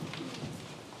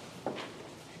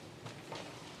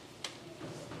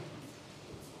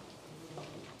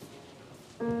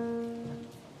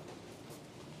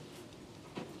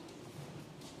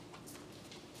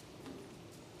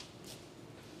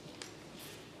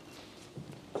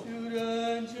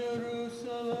Judah and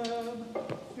Jerusalem,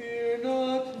 fear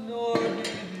not, nor be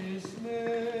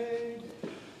dismayed.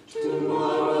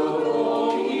 Tomorrow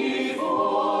go ye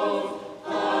forth,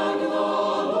 and the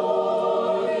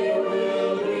Lord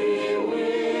will be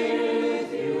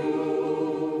with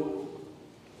you.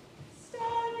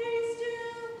 Stand ye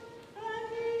still, and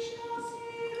ye shall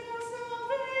see the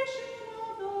salvation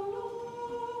of the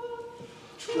Lord.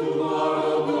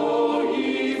 Tomorrow go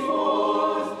ye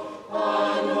forth,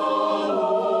 and the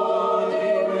Lord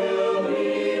will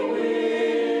be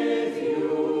with you.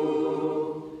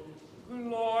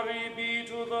 Glory be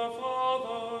to the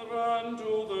Father, and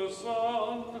to the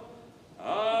Son,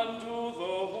 and to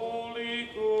the Holy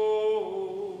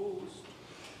Ghost.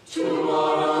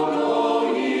 Tomorrow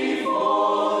go ye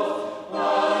forth,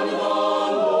 and the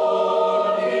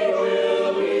Lord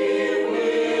will be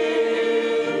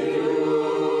with you.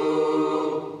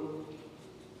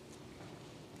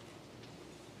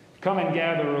 Come and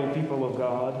gather, O people of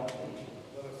God.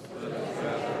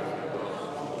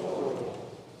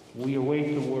 We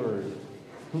await the word,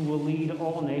 who will lead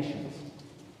all nations.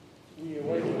 We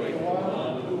await the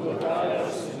one who will guide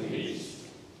us in peace.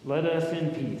 Let us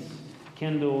in peace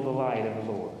kindle the light of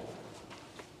the Lord.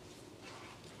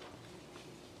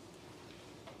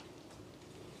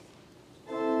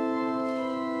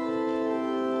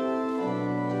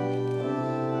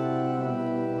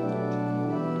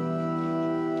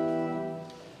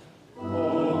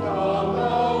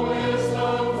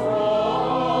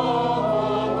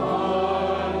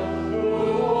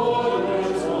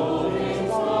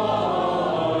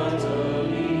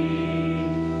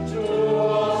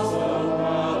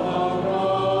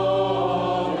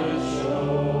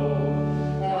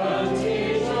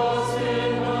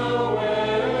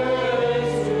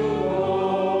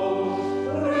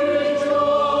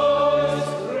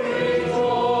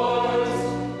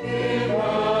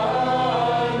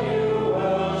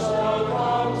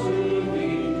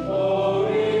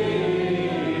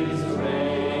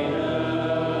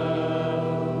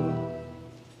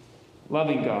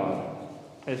 Loving God,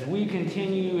 as we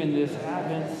continue in this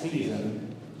Advent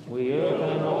season, we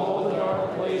open all the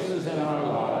dark places in our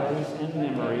lives and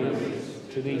memories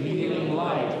to the healing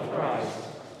light of Christ.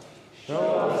 Show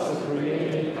us the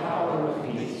creative power of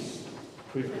peace.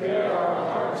 Prepare our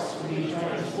hearts to be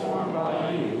transformed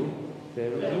by you,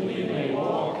 that we may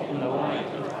walk in the light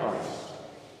of Christ.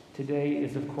 Today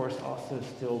is, of course, also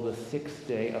still the 6th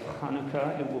day of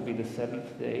Hanukkah. It will be the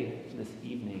 7th day this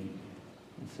evening.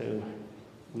 And so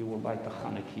we will light the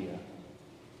Hanukkah.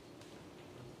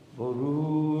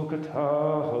 Baruch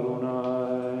atah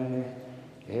Adonai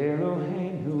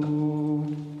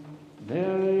Eloheinu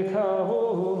melech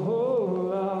haolam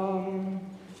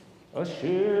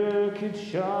asher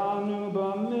kidshanu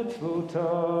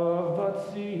b'mitzvotav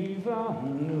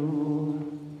v'tzivanu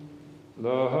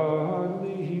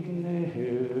lahadlik ner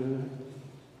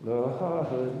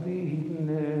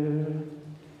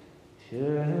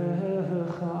shel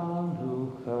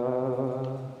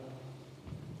Chanukah.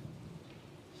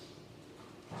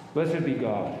 Blessed be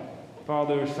God,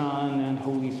 Father, Son, and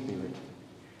Holy Spirit.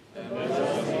 And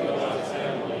blessed be God's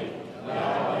family,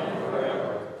 now and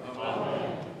forever.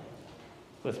 Amen.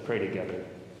 Let's pray together.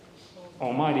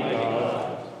 Almighty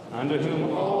God, unto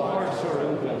whom all hearts are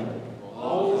open,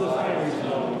 all desires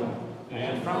known,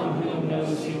 and from whom no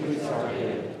secrets are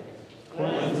hid,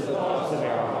 cleanse the thoughts of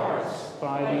our hearts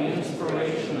by the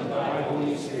inspiration of thy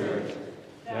Holy Spirit,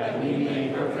 that we may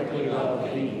perfectly love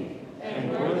thee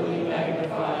and worthily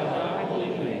magnify thy holy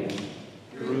name,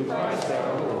 through Christ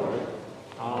our Lord.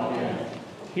 Amen.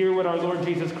 Hear what our Lord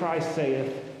Jesus Christ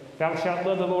saith: Thou shalt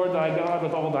love the Lord thy God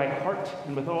with all thy heart,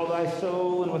 and with all thy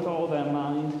soul, and with all thy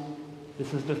mind.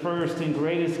 This is the first and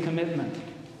greatest commitment.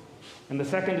 And the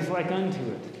second is like unto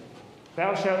it: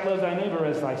 Thou shalt love thy neighbor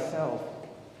as thyself.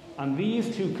 On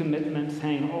these two commitments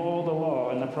hang all the law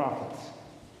and the prophets.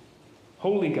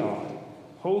 Holy God,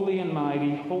 holy and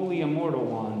mighty, holy immortal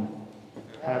one,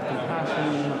 have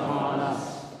compassion upon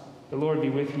us. The Lord be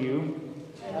with you.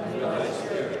 And with thy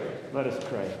spirit. Let us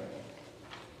pray.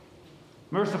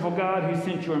 Merciful God, who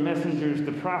sent your messengers,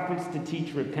 the prophets, to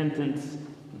teach repentance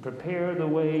and prepare the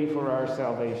way for our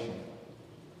salvation,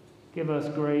 give us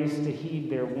grace to heed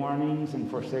their warnings and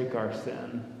forsake our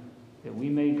sin, that we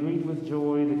may greet with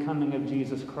joy the coming of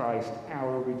Jesus Christ,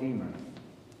 our Redeemer,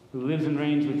 who lives and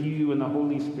reigns with you in the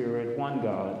Holy Spirit, one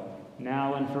God,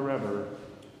 now and forever.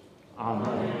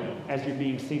 Amen. As you're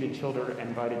being seated, children are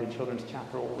invited to Children's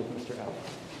Chapel with Mr. Ellis.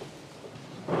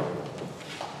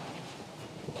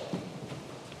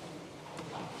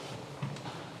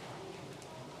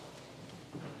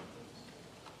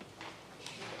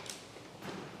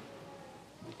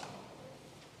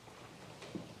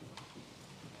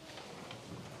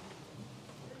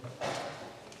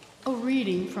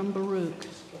 reading from Baruch.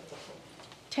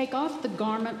 Take off the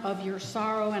garment of your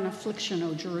sorrow and affliction,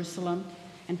 O Jerusalem,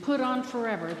 and put on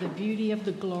forever the beauty of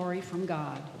the glory from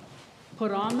God. Put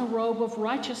on the robe of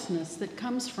righteousness that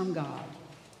comes from God.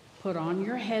 Put on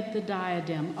your head the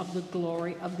diadem of the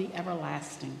glory of the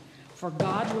everlasting, for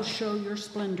God will show your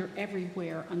splendor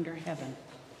everywhere under heaven.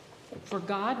 For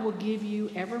God will give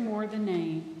you evermore the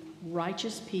name,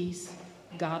 righteous peace,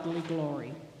 godly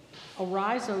glory.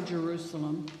 Arise, O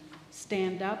Jerusalem,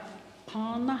 stand up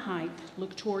upon the height,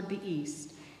 look toward the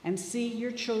east, and see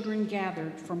your children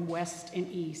gathered from west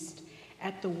and east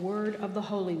at the word of the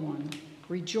Holy One,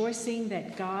 rejoicing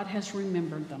that God has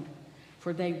remembered them.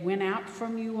 For they went out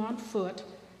from you on foot,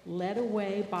 led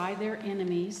away by their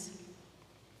enemies.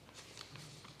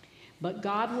 But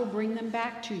God will bring them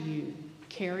back to you,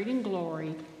 carried in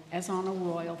glory as on a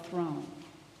royal throne.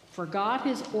 For God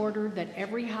has ordered that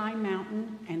every high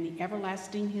mountain and the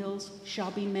everlasting hills shall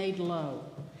be made low,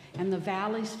 and the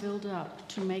valleys filled up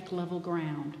to make level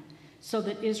ground, so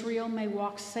that Israel may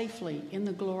walk safely in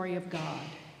the glory of God.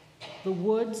 The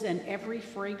woods and every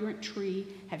fragrant tree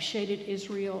have shaded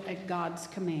Israel at God's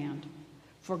command.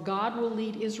 For God will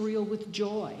lead Israel with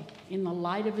joy in the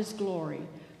light of his glory,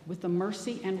 with the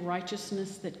mercy and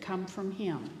righteousness that come from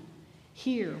him.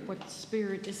 Hear what the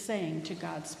Spirit is saying to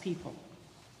God's people.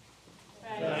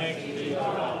 Thanks be to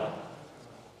God.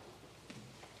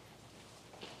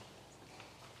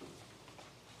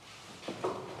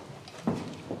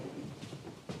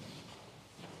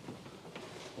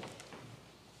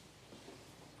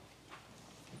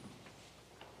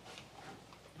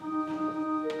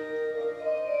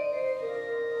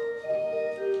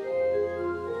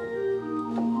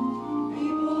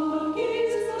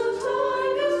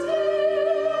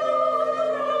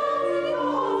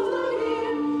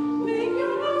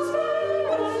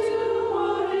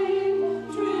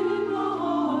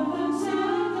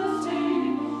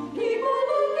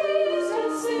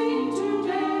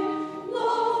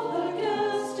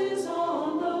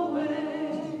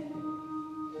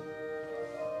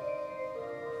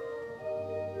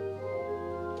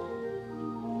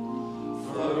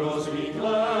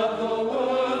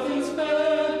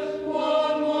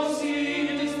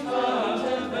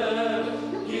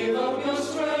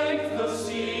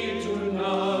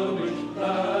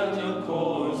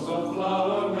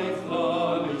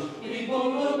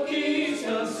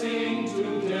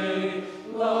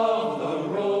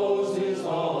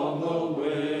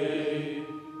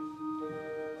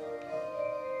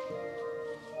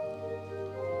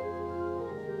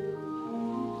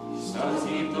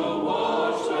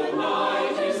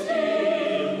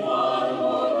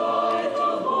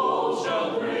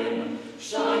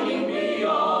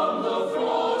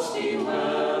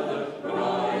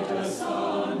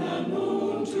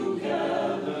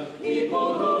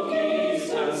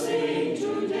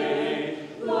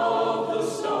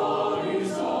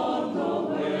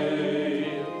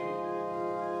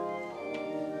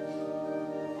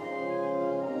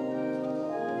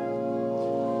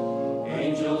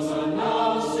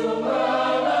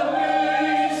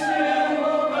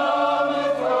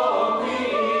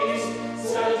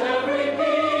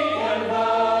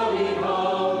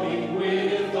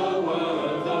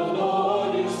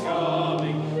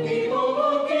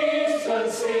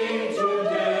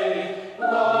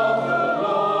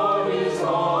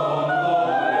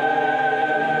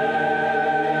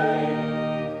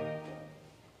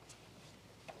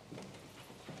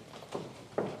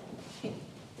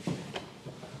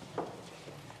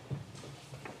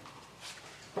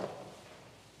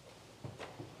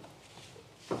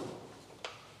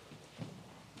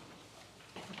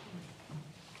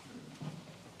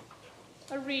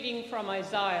 A reading from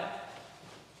Isaiah.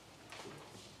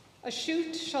 A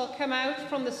shoot shall come out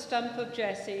from the stump of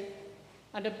Jesse,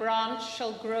 and a branch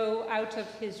shall grow out of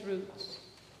his roots.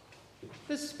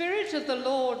 The Spirit of the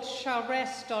Lord shall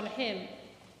rest on him,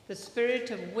 the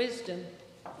Spirit of wisdom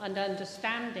and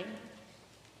understanding,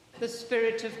 the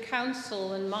Spirit of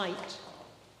counsel and might,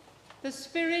 the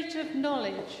Spirit of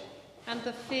knowledge and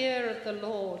the fear of the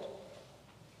Lord.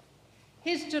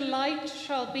 His delight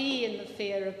shall be in the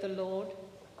fear of the Lord.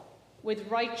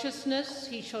 With righteousness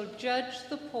he shall judge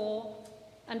the poor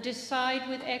and decide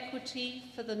with equity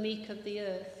for the meek of the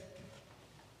earth.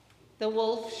 The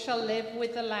wolf shall live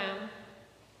with the lamb.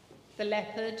 The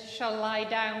leopard shall lie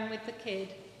down with the kid.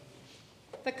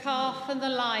 The calf and the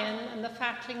lion and the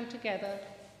fatling together,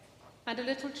 and a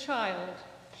little child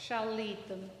shall lead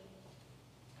them.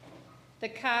 The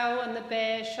cow and the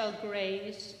bear shall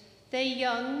graze. Their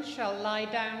young shall lie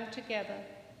down together,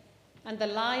 and the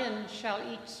lion shall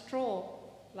eat straw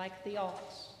like the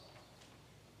ox.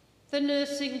 The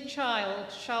nursing child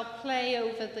shall play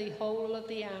over the hole of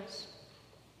the asp,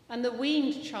 and the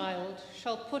weaned child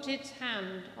shall put its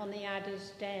hand on the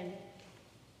adder's den.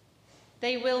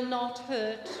 They will not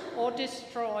hurt or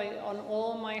destroy on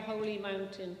all my holy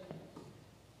mountain,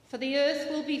 for the earth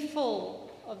will be full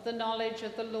of the knowledge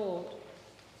of the Lord,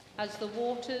 as the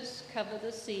waters cover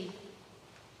the sea.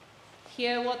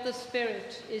 Hear what the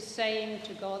Spirit is saying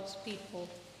to God's people.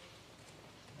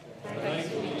 Thanks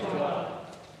be to God.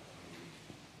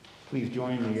 Please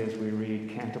join me as we read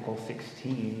Canticle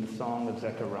 16, the Song of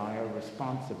Zechariah,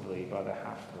 responsively by the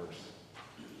half verse.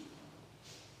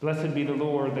 Blessed be the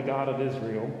Lord, the God of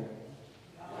Israel.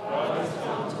 God has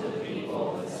come to the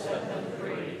people and set them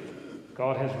free.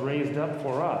 God has raised up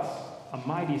for us a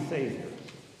mighty Savior,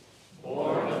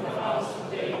 Born of the house of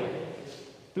David.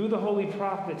 through the holy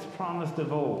prophets promised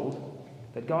of old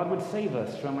that God would save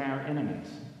us from our enemies.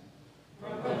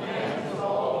 From the hands of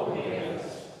all who hate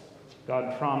us.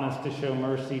 God promised to show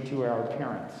mercy to our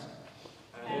parents.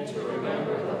 And to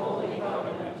remember the holy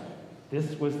covenant.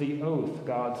 This was the oath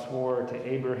God swore to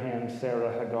Abraham,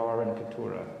 Sarah, Hagar, and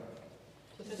Keturah.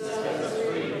 To set us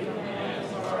free from the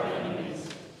hands of our enemies.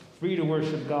 Free to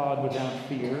worship God without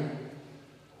fear.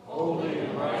 Holy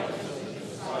and righteous in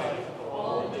His sight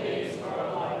all the days of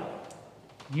our life.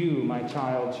 You, my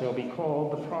child, shall be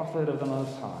called the prophet of the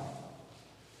Most High,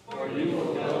 For you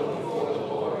will go before the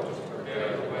Lord to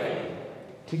prepare the way.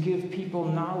 to give people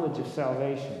knowledge of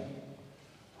salvation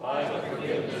By the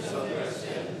forgiveness of their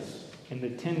sins. in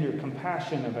the tender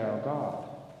compassion of our God,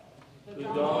 The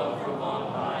dawn from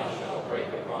on high shall break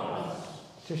upon us.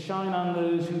 to shine on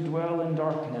those who dwell in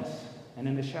darkness and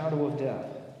in the shadow of death.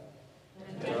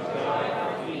 And to guide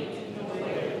our feet in the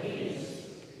way of peace.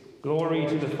 Glory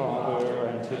to the Father,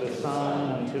 and to the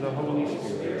Son, and to the Holy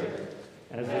Spirit,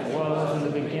 as it was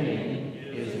in the beginning,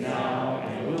 is now,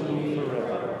 and will be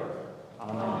forever.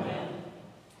 Amen.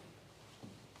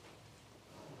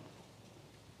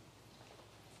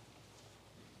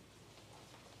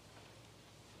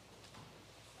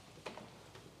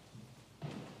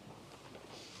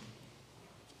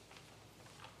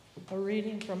 A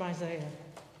reading from Isaiah.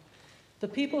 The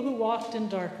people who walked in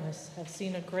darkness have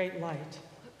seen a great light.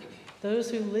 Those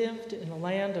who lived in a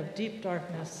land of deep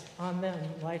darkness, on them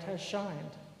light has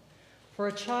shined. For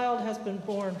a child has been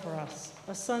born for us,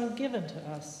 a son given to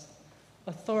us.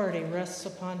 Authority rests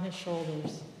upon his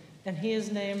shoulders, and he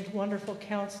is named Wonderful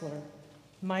Counselor,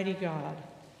 Mighty God,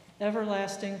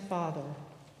 Everlasting Father,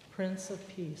 Prince of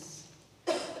Peace.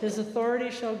 His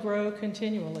authority shall grow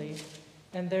continually,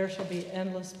 and there shall be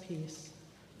endless peace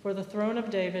for the throne of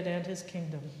David and his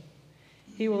kingdom.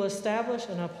 He will establish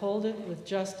and uphold it with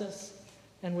justice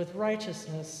and with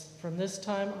righteousness from this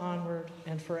time onward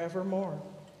and forevermore.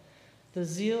 The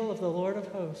zeal of the Lord of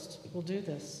hosts will do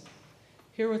this.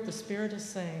 Hear what the Spirit is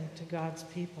saying to God's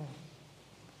people.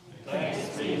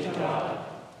 Thanks be to God.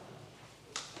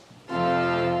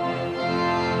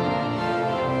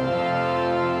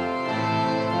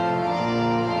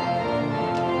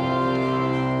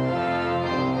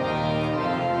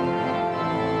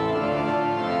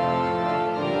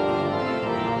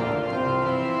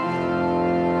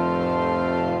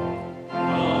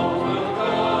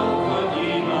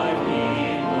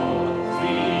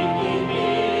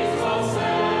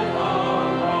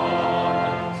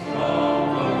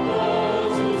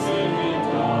 Those who sin in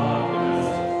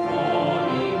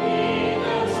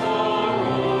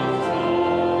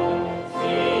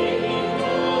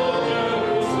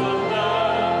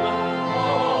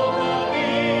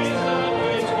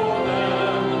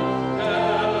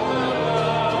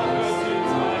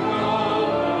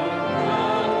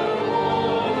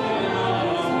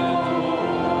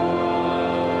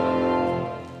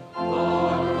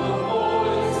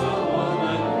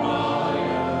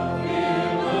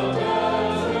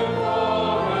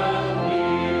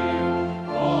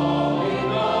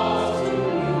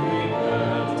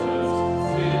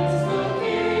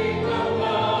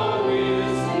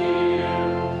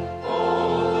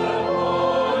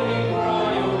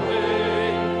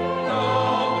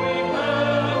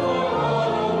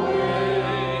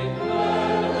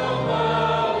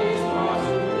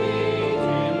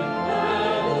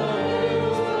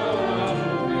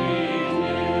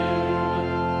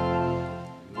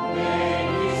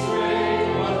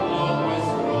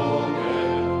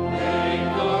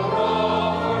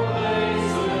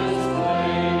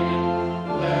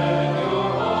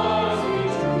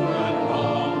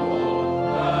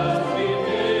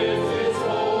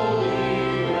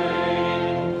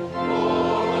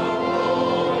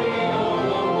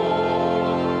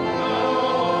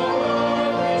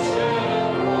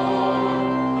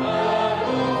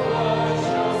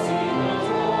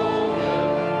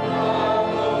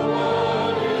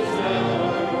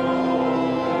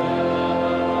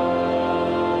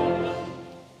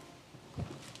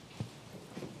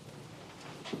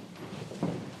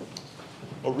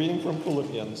A reading from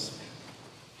Philippians.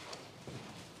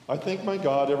 I thank my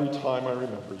God every time I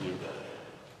remember you,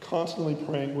 constantly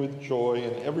praying with joy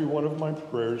in every one of my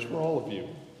prayers for all of you,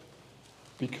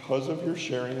 because of your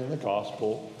sharing in the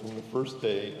gospel from the first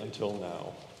day until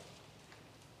now.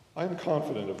 I am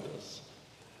confident of this,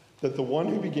 that the one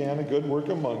who began a good work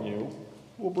among you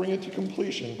will bring it to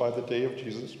completion by the day of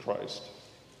Jesus Christ.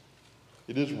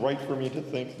 It is right for me to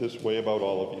think this way about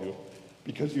all of you,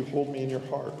 because you hold me in your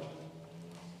heart.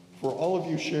 For all of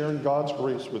you share in God's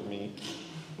grace with me,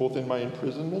 both in my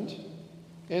imprisonment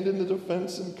and in the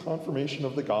defense and confirmation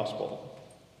of the gospel.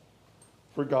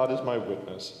 For God is my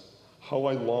witness, how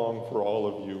I long for all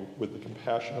of you with the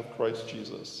compassion of Christ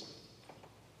Jesus.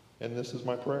 And this is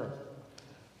my prayer,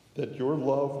 that your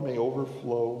love may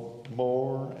overflow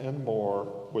more and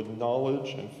more with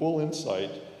knowledge and full insight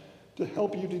to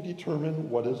help you to determine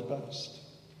what is best,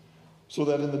 so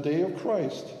that in the day of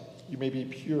Christ you may be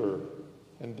pure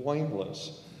and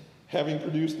blameless, having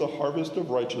produced the harvest of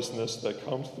righteousness that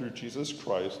comes through Jesus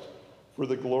Christ for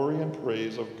the glory and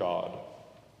praise of God.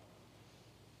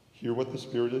 Hear what the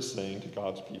Spirit is saying to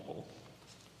God's people.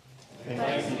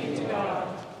 Thanks be to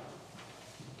God.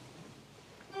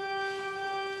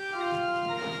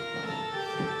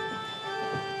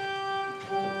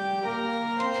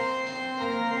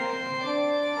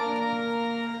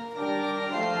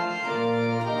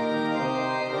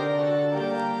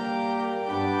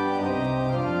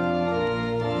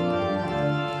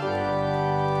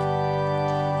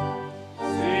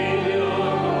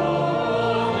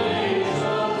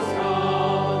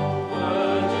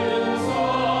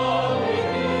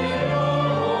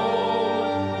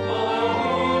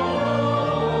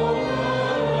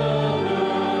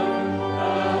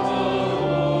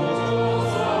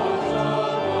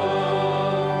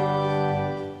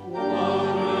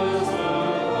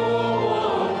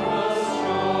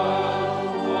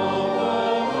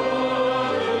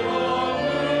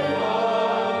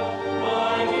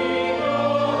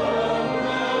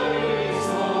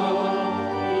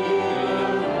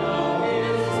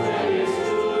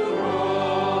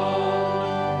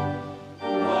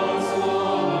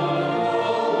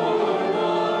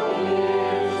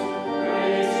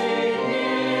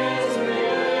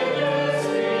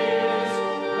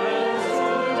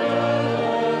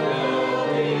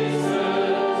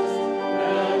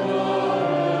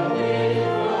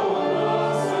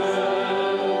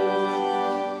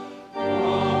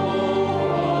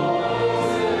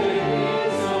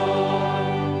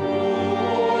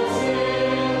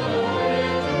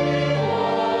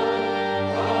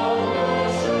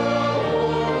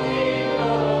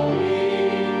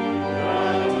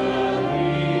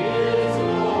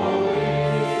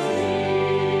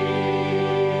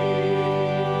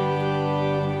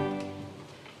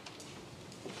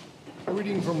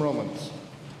 From Romans.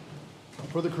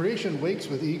 For the creation waits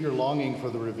with eager longing for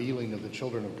the revealing of the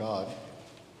children of God.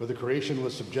 For the creation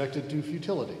was subjected to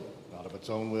futility, not of its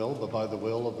own will, but by the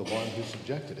will of the one who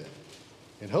subjected it,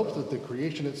 in hope that the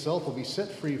creation itself will be set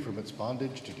free from its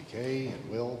bondage to decay and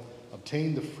will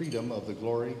obtain the freedom of the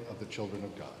glory of the children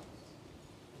of God.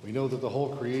 We know that the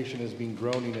whole creation has been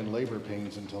groaning in labor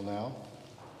pains until now,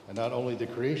 and not only the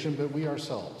creation, but we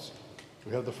ourselves.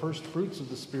 We have the first fruits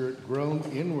of the Spirit grown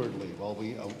inwardly while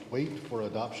we wait for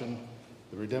adoption,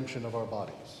 the redemption of our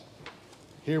bodies.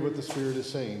 Hear what the Spirit is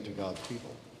saying to God's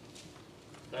people.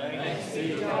 Thanks be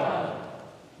to God.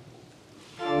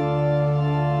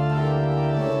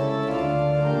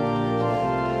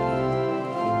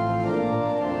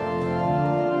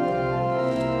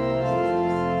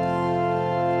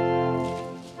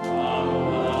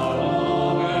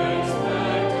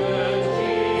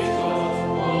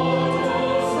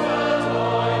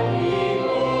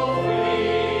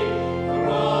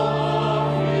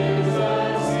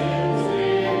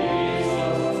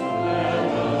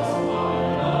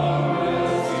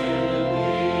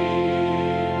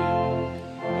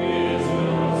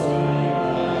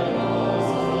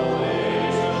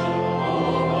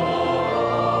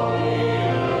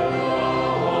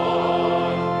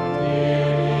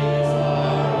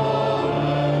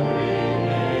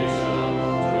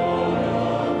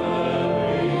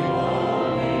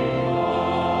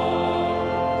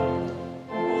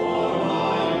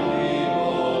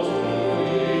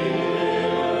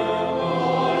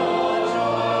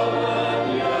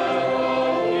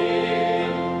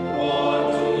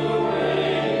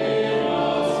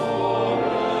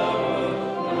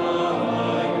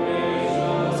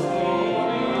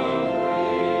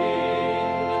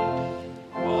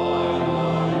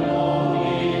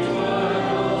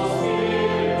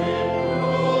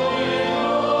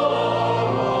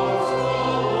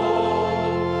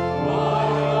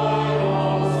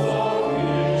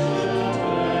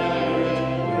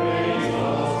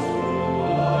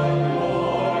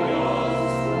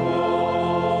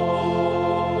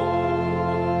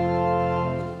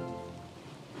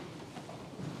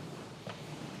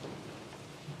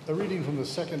 A reading from the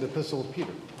second epistle of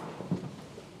Peter.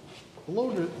 The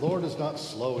Lord is not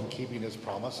slow in keeping his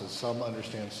promise, as some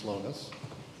understand slowness.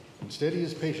 Instead, he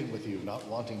is patient with you, not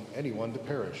wanting anyone to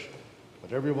perish,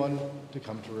 but everyone to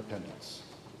come to repentance.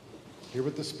 Hear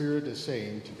what the Spirit is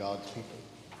saying to God's people.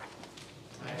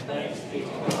 Thanks be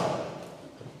to God.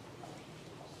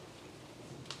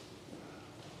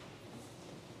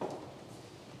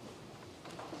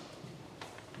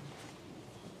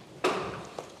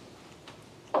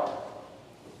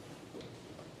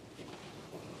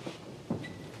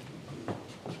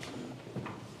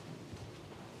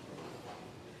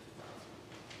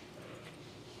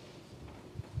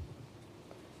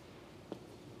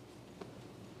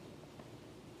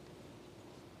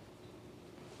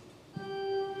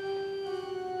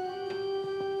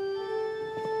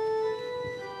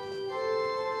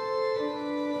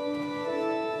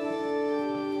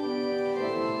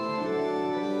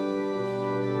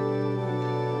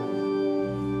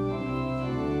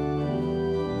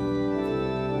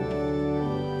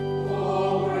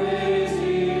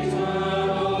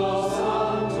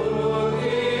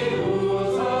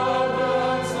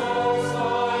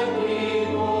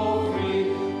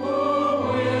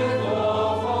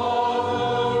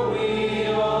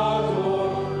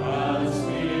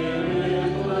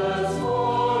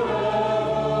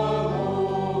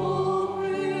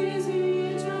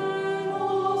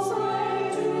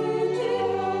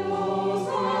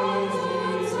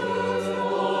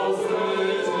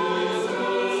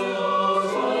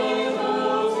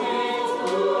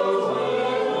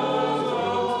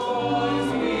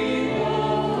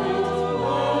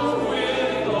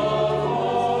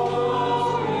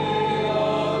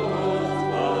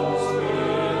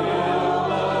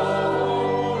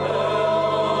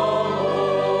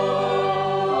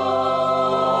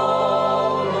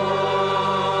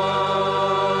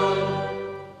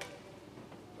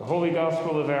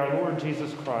 Gospel of our Lord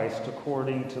Jesus Christ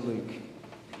according to Luke.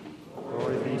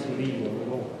 Glory be to thee, O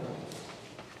Lord.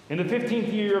 In the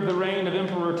 15th year of the reign of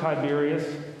Emperor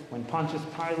Tiberius, when Pontius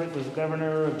Pilate was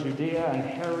governor of Judea and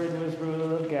Herod was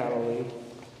ruler of Galilee,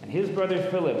 and his brother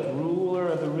Philip, ruler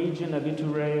of the region of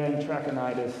Iturea and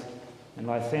Trachonitis, and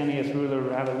Lysanias, ruler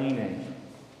of Abilene,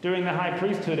 during the high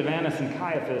priesthood of Annas and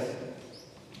Caiaphas,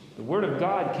 the word of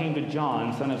God came to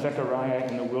John, son of Zechariah,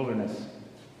 in the wilderness.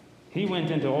 He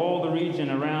went into all the region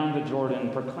around the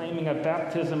Jordan, proclaiming a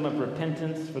baptism of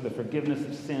repentance for the forgiveness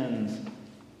of sins,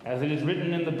 as it is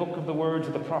written in the book of the words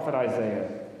of the prophet Isaiah.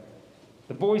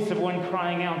 The voice of one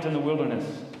crying out in the wilderness,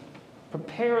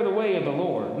 "Prepare the way of the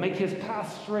Lord, make his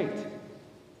path straight.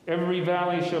 Every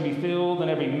valley shall be filled,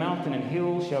 and every mountain and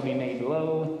hill shall be made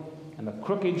low, and the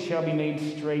crooked shall be made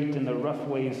straight, and the rough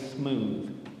ways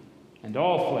smooth. And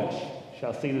all flesh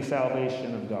shall see the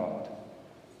salvation of God."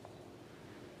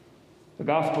 The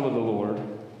Gospel of the Lord.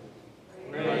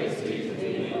 Praise be to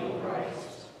thee, O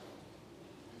Christ.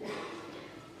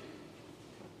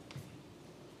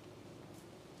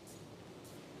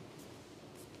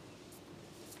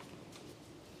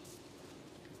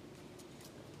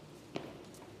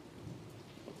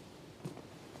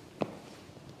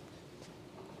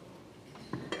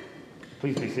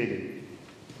 Please be seated.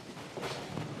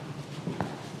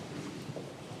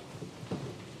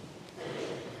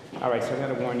 All right, so I got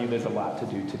to warn you, there's a lot to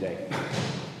do today.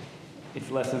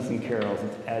 It's lessons and carols,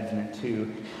 it's Advent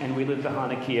too, and we live the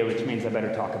Hanukkah, which means I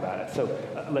better talk about it. So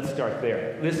let's start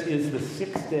there. This is the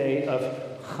 6th day of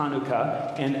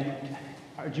Hanukkah, and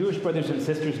our Jewish brothers and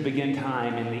sisters begin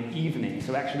time in the evening.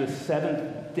 So actually the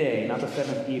 7th day, not the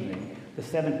 7th evening, the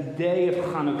 7th day of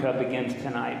Hanukkah begins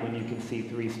tonight when you can see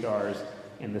 3 stars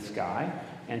in the sky.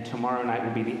 And tomorrow night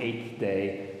will be the 8th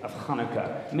day of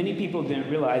Hanukkah. Many people didn't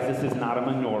realize this is not a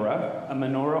menorah. A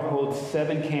menorah holds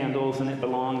 7 candles and it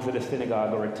belongs at a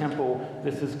synagogue or a temple.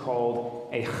 This is called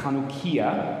a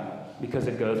Chanukiah because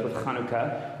it goes with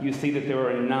Hanukkah. You see that there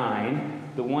are 9.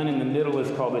 The one in the middle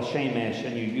is called a Shemesh,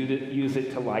 and you use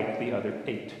it to light the other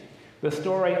 8. The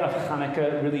story of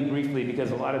Hanukkah, really briefly,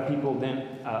 because a lot of people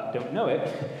don't know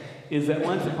it, is that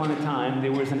once upon a time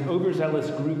there was an overzealous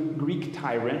Greek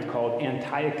tyrant called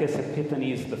Antiochus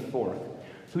Epiphanes IV,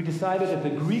 who decided that the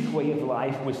Greek way of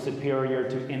life was superior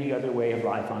to any other way of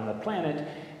life on the planet,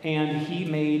 and he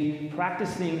made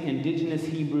practicing indigenous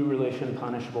Hebrew religion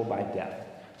punishable by death.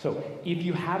 So if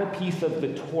you had a piece of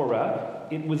the Torah,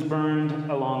 it was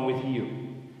burned along with you.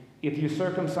 If you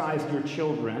circumcised your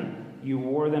children, you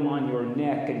wore them on your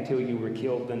neck until you were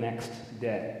killed the next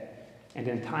day. And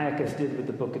Antiochus did what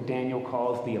the book of Daniel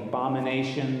calls the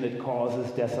abomination that causes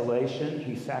desolation.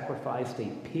 He sacrificed a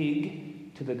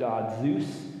pig to the god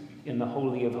Zeus in the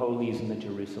Holy of Holies in the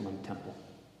Jerusalem temple.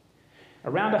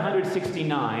 Around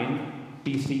 169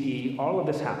 BCE, all of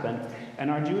this happened, and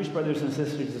our Jewish brothers and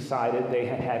sisters decided they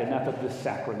had had enough of this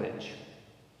sacrilege,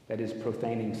 that is,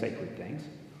 profaning sacred things.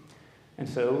 And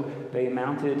so they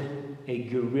mounted a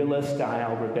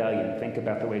guerrilla-style rebellion. Think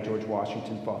about the way George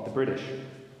Washington fought the British.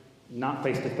 Not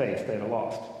face-to-face, they'd have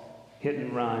lost. Hit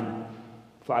and run,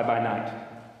 fly by night.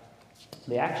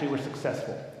 They actually were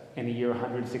successful. In the year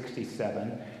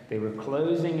 167, they were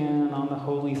closing in on the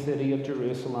holy city of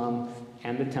Jerusalem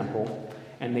and the temple,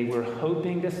 and they were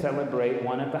hoping to celebrate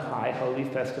one of the high holy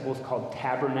festivals called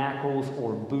tabernacles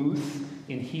or booths.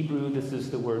 In Hebrew, this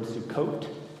is the word Sukkot.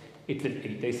 It's an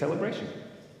 8-day celebration.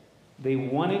 They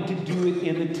wanted to do it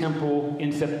in the temple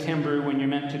in September when you're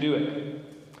meant to do it.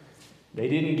 They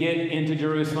didn't get into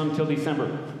Jerusalem till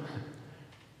December.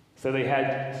 So they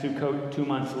had Sukkot 2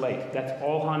 months late. That's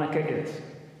all Hanukkah is.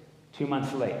 2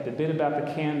 months late. The bit about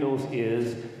the candles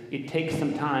is it takes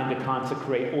some time to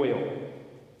consecrate oil,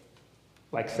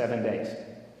 like 7 days.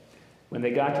 When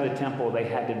they got to the temple, they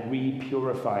had to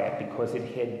re-purify it because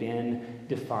it had been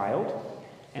defiled,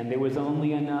 and there was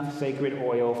only enough sacred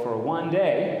oil for 1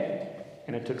 day,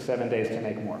 and it took 7 days to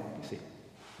make more, you see.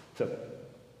 So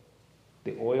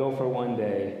the oil for 1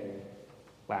 day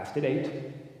lasted 8,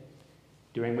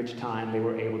 during which time they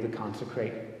were able to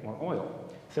consecrate more oil.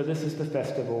 So this is the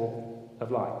Festival of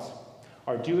Lights.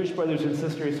 Our Jewish brothers and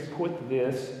sisters put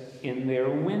this in their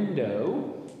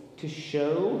window to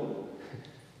show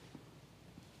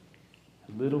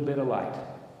a little bit of light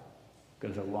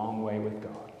goes a long way with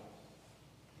God.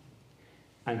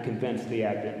 I'm convinced the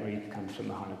Advent wreath comes from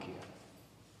the Hanukkah.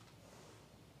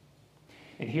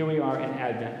 And here we are in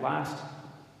Advent. Last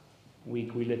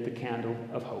week we lit the candle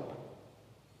of hope.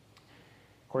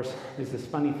 Of course, there's this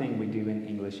funny thing we do in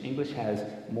English. English has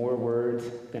more words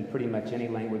than pretty much any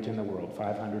language in the world,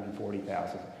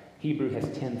 540,000. Hebrew has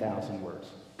 10,000 words.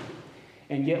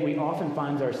 And yet we often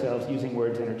find ourselves using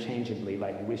words interchangeably,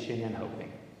 like wishing and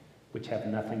hoping, which have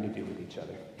nothing to do with each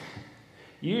other.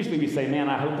 Usually we say, man,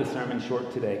 I hope the sermon's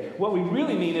short today. What we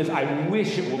really mean is, I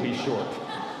wish it will be short.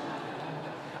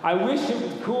 I wish it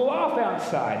would cool off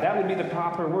outside. That would be the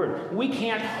proper word. We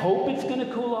can't hope it's going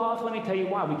to cool off. Let me tell you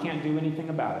why. We can't do anything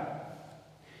about it.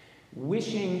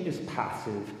 Wishing is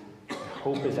passive.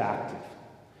 Hope is active.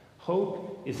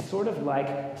 Hope is sort of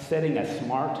like setting a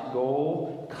smart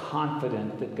goal,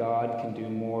 confident that God can do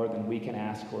more than we can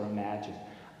ask or imagine.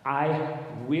 I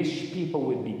wish people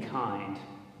would be kind,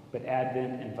 but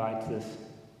Advent invites us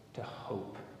to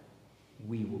hope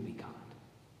we will be kind.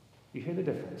 You hear the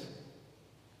difference?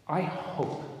 I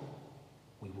hope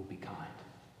we will be kind,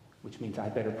 which means I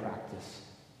better practice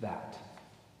that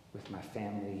with my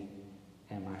family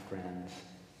and my friends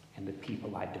and the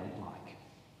people I don't like.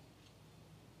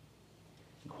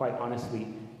 And quite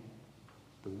honestly,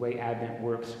 the way Advent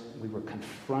works, we were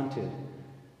confronted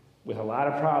with a lot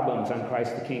of problems on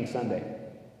Christ the King Sunday.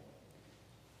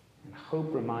 And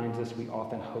hope reminds us we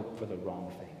often hope for the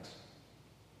wrong things.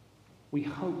 We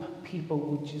hope people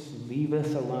will just leave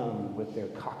us alone with their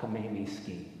cockamamie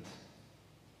schemes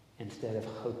instead of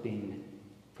hoping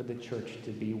for the church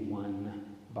to be one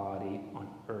body on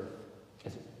earth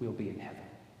as it will be in heaven.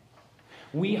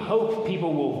 We hope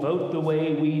people will vote the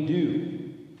way we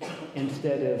do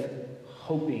instead of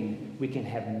hoping we can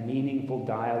have meaningful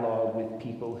dialogue with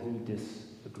people who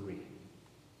disagree.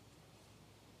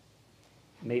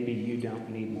 Maybe you don't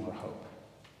need more hope.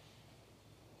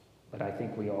 But I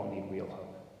think we all need real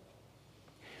hope.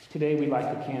 Today we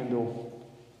light the candle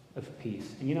of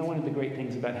peace. And you know, one of the great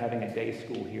things about having a day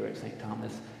school here at St.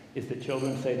 Thomas is that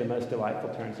children say the most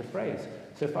delightful turns of phrase.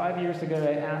 So 5 years ago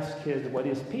I asked kids, what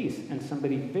is peace? And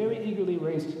somebody very eagerly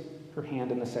raised her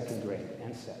hand in the 2nd grade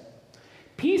and said,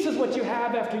 peace is what you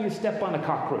have after you step on a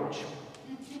cockroach.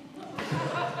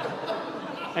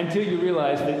 Until you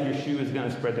realize that your shoe is going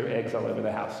to spread their eggs all over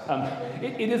the house.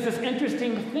 It is this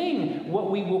interesting thing, what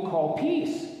we will call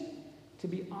peace. To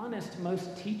be honest,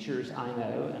 most teachers I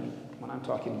know, and when I'm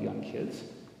talking to young kids,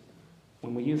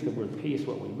 when we use the word peace,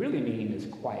 what we really mean is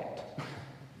quiet.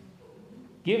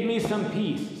 Give me some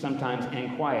peace, sometimes,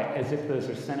 and quiet, as if those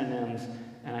are synonyms,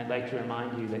 and I'd like to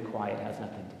remind you that quiet has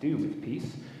nothing to do with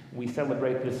peace. We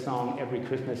celebrate this song every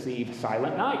Christmas Eve,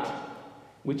 Silent Night,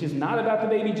 which is not about the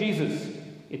baby Jesus.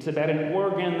 It's about an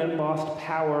organ that lost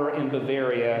power in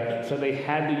Bavaria, so they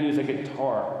had to use a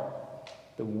guitar.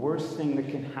 The worst thing that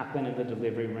can happen in the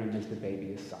delivery room is the baby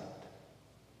is silent.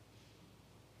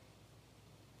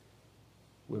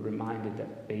 We're reminded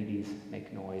that babies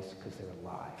make noise because they're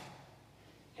alive,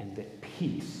 and that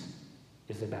peace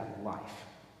is about life.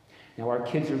 Now, our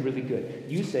kids are really good.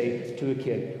 You say to a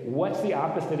kid, what's the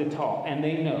opposite of tall? And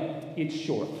they know. It's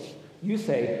short. You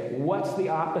say, what's the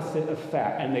opposite of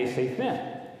fat? And they say thin.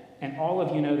 And all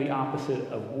of you know the opposite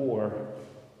of war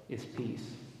is peace.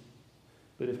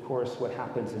 But of course, what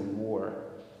happens in war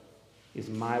is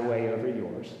my way over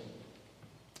yours,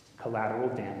 collateral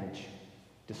damage,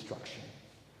 destruction,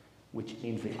 which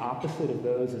means the opposite of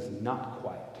those is not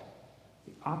quiet.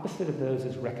 The opposite of those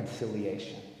is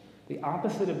reconciliation. The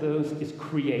opposite of those is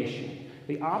creation.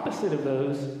 The opposite of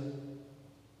those,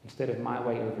 instead of my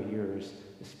way over yours,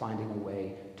 is finding a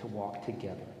way to walk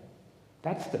together.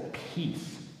 That's the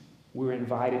peace we're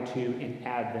invited to in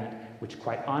Advent, which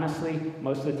quite honestly,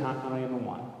 most of the time, I don't even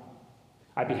want.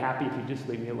 I'd be happy if you just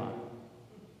leave me alone.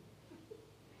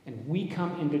 And we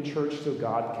come into church so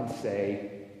God can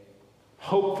say,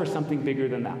 hope for something bigger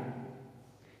than that.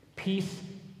 Peace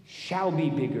shall be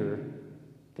bigger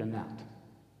than that.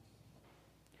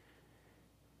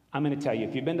 I'm going to tell you,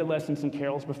 if you've been to Lessons and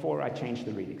Carols before, I changed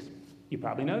the readings. You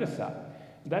probably noticed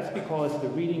that. That's because the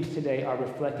readings today are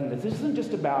reflecting that this isn't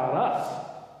just about us.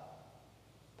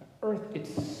 The earth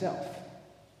itself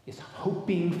is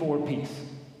hoping for peace.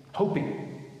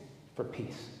 Hoping for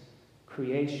peace.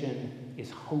 Creation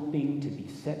is hoping to be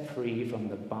set free from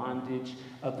the bondage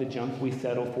of the junk we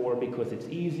settle for because it's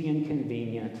easy and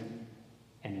convenient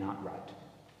and not right.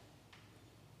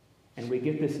 And we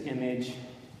get this image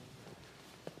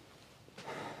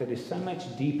that is so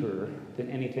much deeper than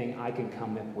anything I can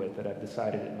come up with that I've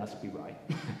decided it must be right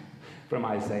from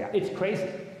Isaiah. It's crazy.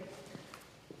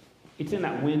 It's in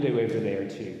that window over there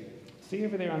too. See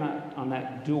over there on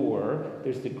that door,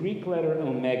 there's the Greek letter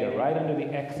omega right under the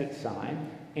exit sign.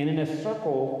 And in a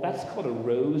circle, that's called a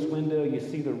rose window. You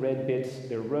see the red bits,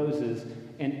 they're roses.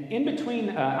 And in between,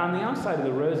 on the outside of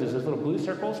the roses, those little blue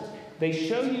circles, they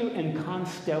show you in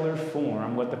constellar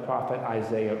form what the prophet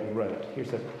Isaiah wrote.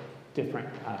 Here's a different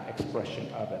expression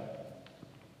of it.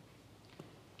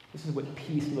 This is what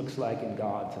peace looks like in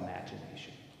God's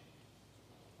imagination.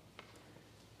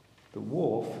 The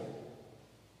wolf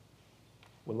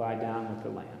will lie down with the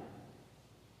lamb,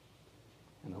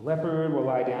 and the leopard will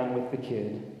lie down with the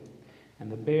kid,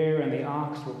 and the bear and the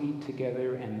ox will eat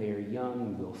together, and their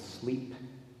young will sleep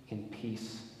in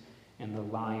peace, and the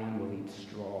lion will eat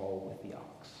straw with the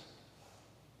ox.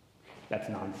 That's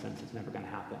nonsense. It's never going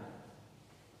to happen.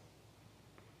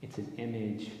 It's an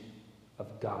image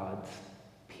of God's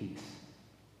peace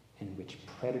in which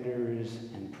predators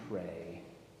and prey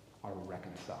are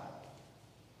reconciled.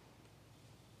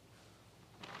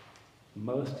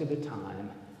 Most of the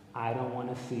time, I don't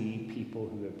want to see people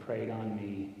who have preyed on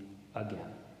me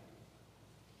again.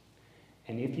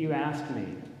 And if you ask me,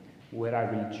 would I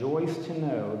rejoice to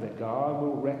know that God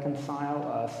will reconcile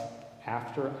us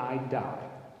after I die,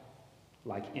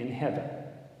 like in heaven?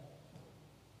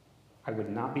 I would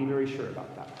not be very sure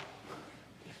about that.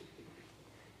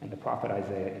 And the prophet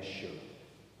Isaiah is sure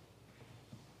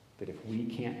that if we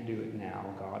can't do it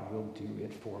now, God will do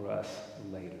it for us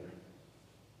later.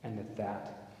 And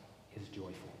that is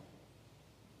joyful.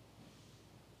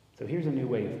 So here's a new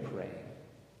way of praying.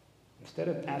 Instead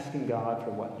of asking God for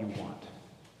what you want,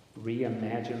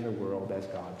 reimagine the world as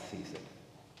God sees it.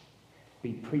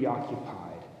 Be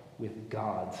preoccupied with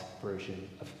God's version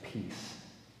of peace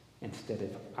instead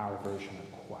of our version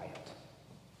of quiet.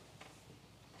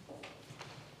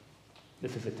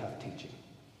 This is a tough teaching.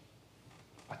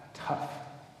 A tough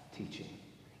teaching.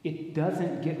 It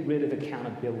doesn't get rid of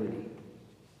accountability.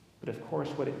 But of course,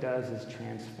 what it does is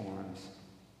transforms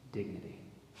dignity.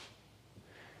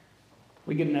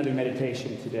 We get another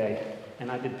meditation today,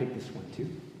 and I did pick this one too.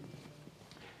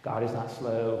 God is not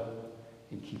slow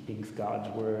in keeping God's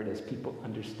word as people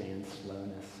understand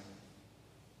slowness.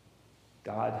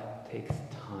 God takes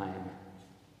time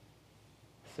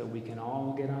so we can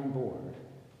all get on board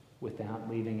without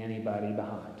leaving anybody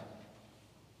behind.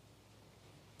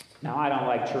 Now, I don't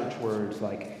like church words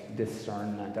like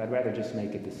discernment. I'd rather just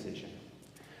make a decision.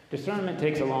 Discernment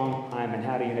takes a long time, and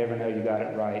how do you never know you got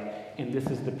it right? And this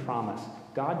is the promise.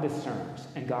 God discerns,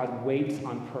 and God waits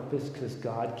on purpose because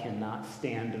God cannot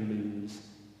stand to lose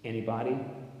anybody.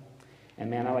 And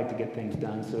man, I like to get things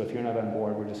done, so if you're not on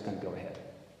board, we're just going to go ahead.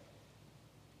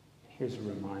 Here's a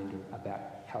reminder about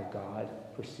how God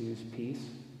pursues peace.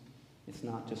 It's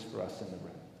not just for us in the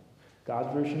room.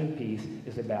 God's version of peace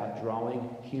is about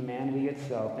drawing humanity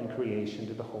itself and creation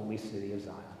to the holy city of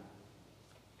Zion.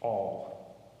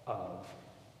 All of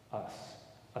us,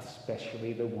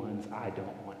 especially the ones I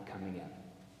don't want coming in.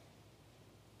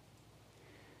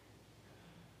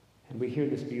 And we hear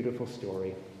this beautiful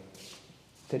story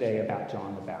today about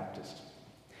John the Baptist.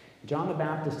 John the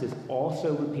Baptist is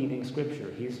also repeating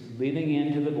Scripture. He's living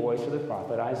into the voice of the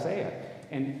prophet Isaiah.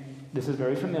 And this is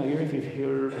very familiar. If you've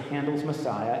heard Handel's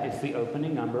Messiah, it's the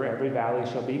opening number, "Every valley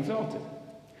shall be exalted."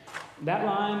 That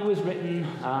line was written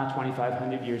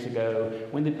 2,500 years ago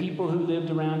when the people who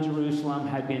lived around Jerusalem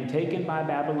had been taken by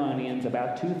Babylonians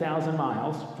about 2,000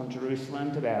 miles from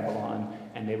Jerusalem to Babylon,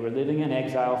 and they were living in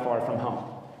exile far from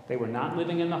home. They were not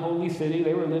living in the holy city.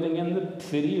 They were living in the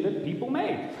city that people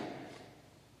made,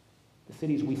 the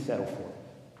cities we settle for.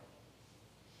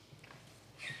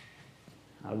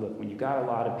 Now look, when you've got a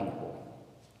lot of people,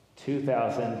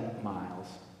 2,000 miles,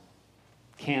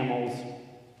 camels,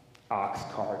 ox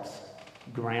carts,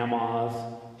 grandmas,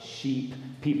 sheep,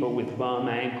 people with bum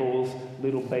ankles,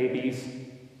 little babies,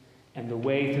 and the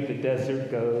way through the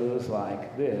desert goes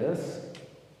like this.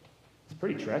 It's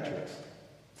pretty treacherous.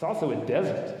 It's also a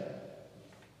desert.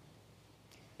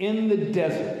 In the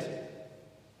desert,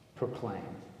 proclaim,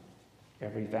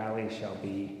 every valley shall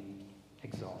be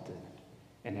exalted,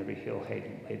 and every hill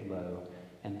laid low.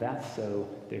 And that's so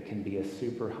there can be a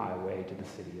superhighway to the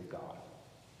city of God.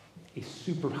 A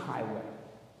superhighway,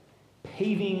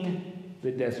 paving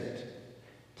the desert,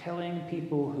 telling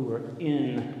people who are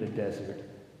in the desert,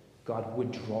 God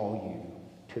would draw you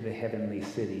to the heavenly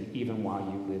city even while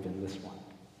you live in this one.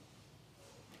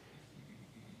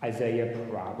 Isaiah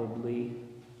probably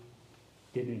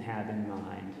didn't have in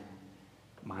mind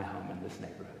my home in this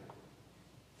neighborhood.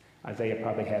 Isaiah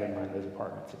probably had in mind those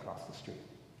apartments across the street.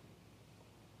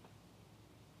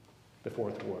 The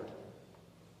fourth ward.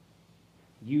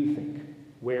 You think,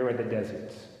 where are the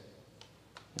deserts?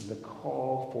 And the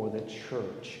call for the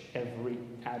church every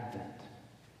Advent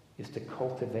is to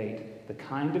cultivate the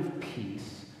kind of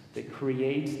peace that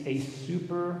creates a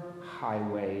super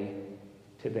highway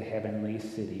to the heavenly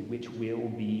city, which will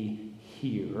be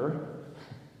here,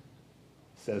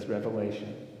 says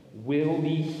Revelation, will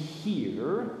be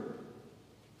here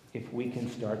if we can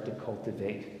start to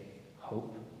cultivate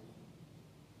hope,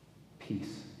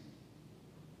 peace,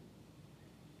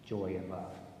 joy, and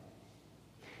love.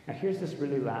 Now here's this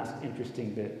really last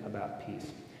interesting bit about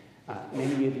peace.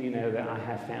 Many of you know that I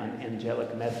have found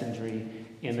angelic messengering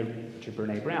in to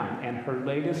Brene Brown, and her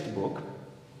latest book,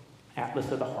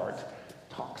 Atlas of the Heart,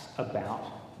 talks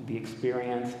about the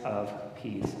experience of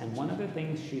peace. And one of the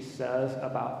things she says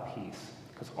about peace,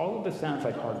 because all of this sounds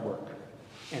like hard work,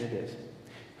 and it is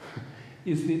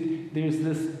that there's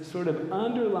this sort of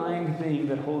underlying thing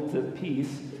that holds up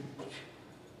peace,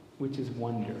 which is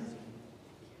wonder.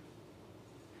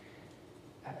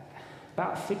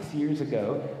 About 6 years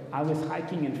ago, I was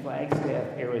hiking in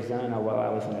Flagstaff, Arizona while I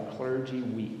was in a clergy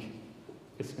week.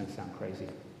 It's going to sound crazy.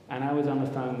 And I was on the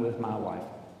phone with my wife.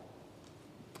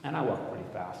 And I walked pretty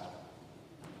fast.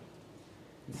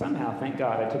 And somehow, thank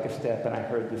God, I took a step and I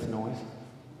heard this noise.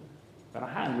 But I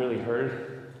hadn't really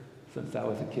heard since I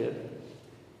was a kid.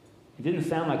 It didn't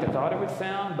sound like I thought it would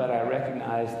sound, but I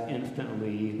recognized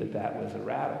instantly that that was a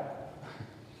rattle.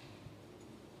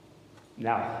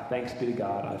 Now, thanks be to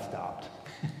God, I stopped.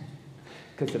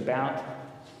 Because about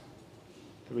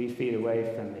 3 feet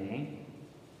away from me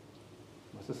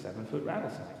was a 7-foot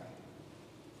rattlesnake.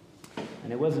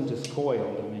 And it wasn't just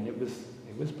coiled, I mean, it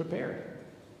was prepared.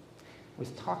 I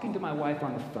was talking to my wife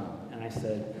on the phone, and I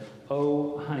said,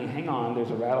 "Oh, honey, hang on,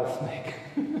 there's a rattlesnake."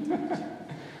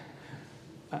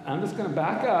 I'm just going to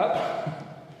back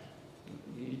up.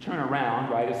 You turn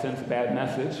around, right? It sends a bad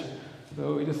message.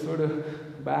 So we just sort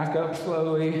of back up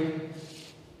slowly.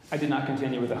 I did not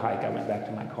continue with the hike. I went back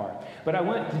to my car. But I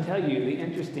want to tell you, the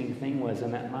interesting thing was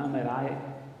in that moment,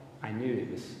 I knew it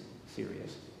was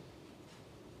serious.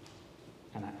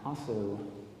 And I also,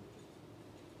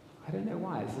 I don't know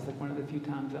why. This is like one of the few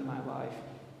times in my life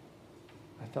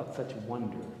I felt such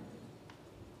wonder.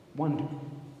 Wonder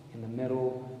in the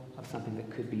middle of something that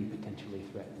could be potentially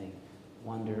threatening.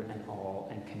 Wonder and awe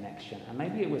and connection. And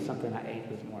maybe it was something I ate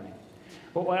this morning.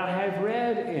 But what I have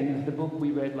read in the book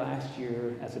we read last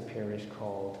year as a parish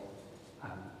called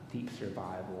Deep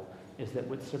Survival is that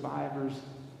what survivors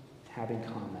have in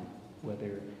common, whether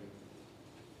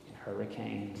in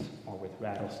hurricanes or with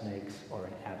rattlesnakes or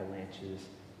in avalanches,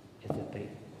 is that they,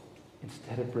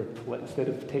 instead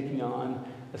of taking on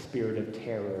a spirit of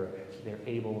terror, they're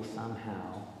able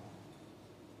somehow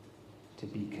to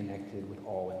be connected with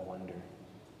awe and wonder.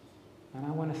 And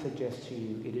I want to suggest to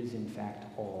you, it is in fact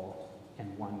awe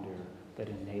and wonder that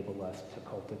enable us to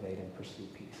cultivate and pursue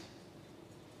peace.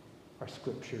 Our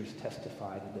scriptures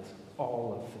testify to this,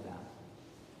 all of them.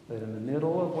 That in the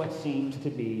middle of what seems to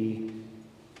be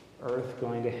earth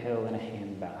going to hell in a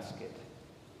handbasket,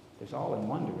 there's awe and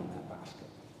wonder in that basket.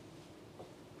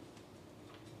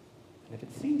 And if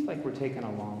it seems like we're taking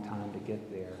a long time to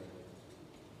get there,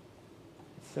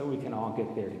 it's so we can all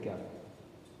get there together.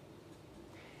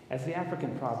 As the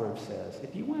African proverb says,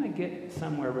 if you want to get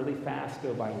somewhere really fast,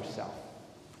 go by yourself.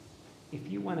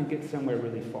 If you want to get somewhere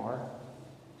really far,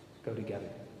 go together.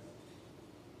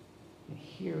 And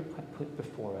here I put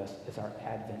before us is our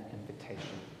Advent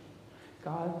invitation.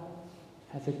 God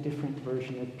has a different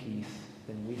version of peace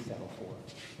than we settle for.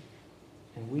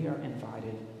 And we are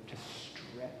invited to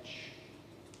stretch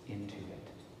into it.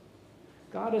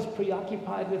 God is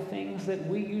preoccupied with things that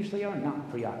we usually are not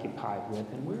preoccupied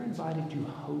with, and we're invited to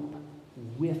hope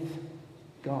with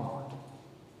God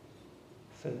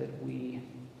so that we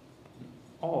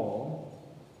all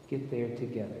get there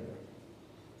together,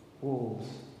 wolves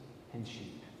and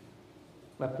sheep,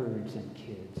 leopards and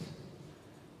kids,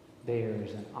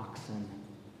 bears and oxen,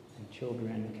 and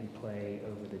children can play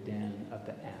over the den of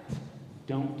the asp.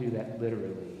 Don't do that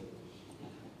literally.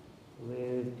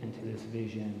 Live into this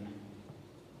vision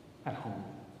at home,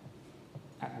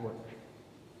 at work,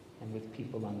 and with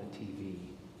people on the TV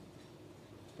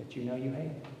that you know you hate.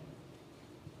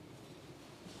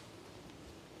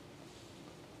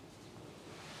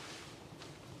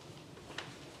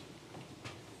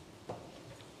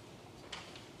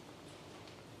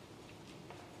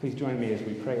 Please join me as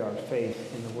we pray our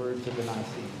faith in the words of the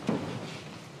Nicene.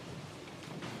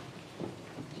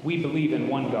 We believe in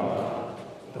one God,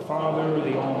 the Father,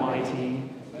 the Almighty,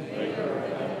 maker of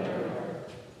heaven and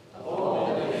earth, of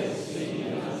all that is seen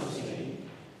and unseen.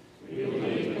 We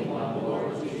believe in one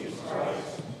Lord Jesus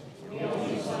Christ, the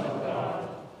only Son of God,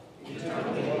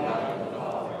 eternally begotten of the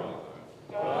Father,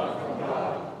 God from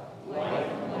God, light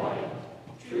from light,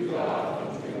 true God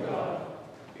from true God,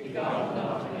 begotten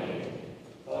not made,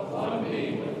 of one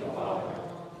being with the Father,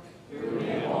 through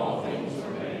him all things were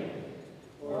made.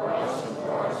 For us and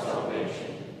for our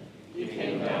salvation, he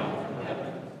came down from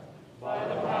heaven. By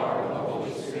the power of the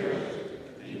Holy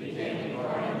Spirit, he became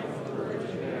incarnate of the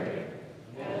Virgin Mary,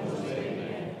 and was made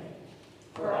man.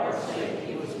 For our sake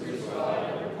he was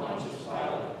crucified under Pontius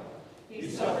Pilate. He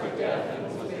suffered death and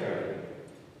was buried.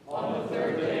 On the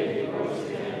third day he rose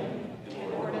again, in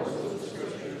accordance with the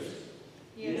Scriptures.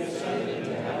 He ascended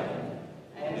into heaven,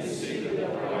 and is seated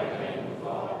at the right hand of the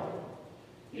Father.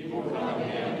 He will come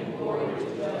again in glory to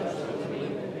judge the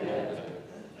living and the dead,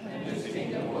 and his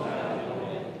kingdom will have no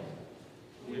end.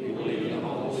 We believe in the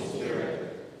Holy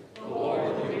Spirit, the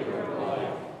Lord, the giver of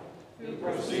life, who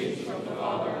proceeds from the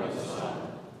Father and the Son.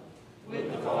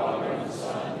 With the Father and the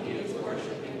Son he is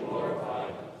worshipped and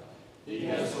glorified. He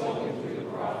has spoken through the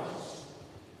prophets.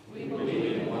 We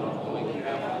believe in one holy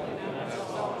Catholic and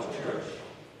Apostolic Church.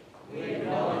 We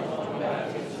acknowledge one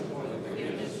baptism for the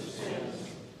forgiveness of sins.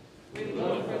 We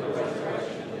look for the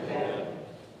resurrection of the dead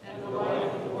and the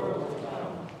life of the world to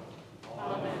come.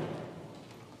 Amen.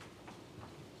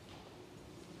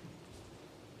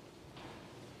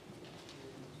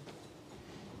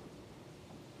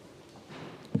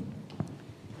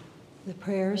 The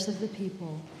prayers of the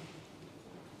people.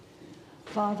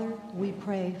 Father, we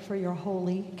pray for your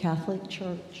holy Catholic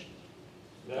Church.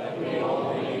 That we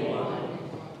all may be one.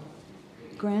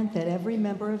 Grant that every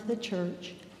member of the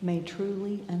church may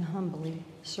truly and humbly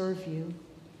serve you.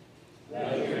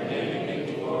 That your name may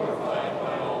be glorified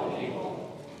by all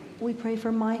people. We pray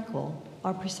for Michael,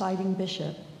 our presiding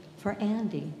bishop, for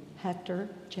Andy, Hector,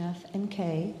 Jeff, and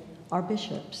Kay, our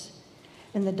bishops.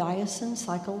 In the diocesan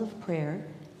cycle of prayer,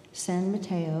 San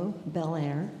Mateo, Bel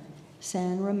Air,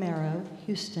 San Romero,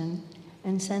 Houston,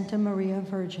 and Santa Maria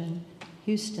Virgin,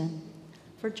 Houston.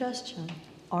 For Justin,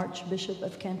 Archbishop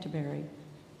of Canterbury.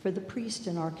 For the priest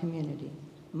in our community,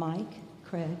 Mike,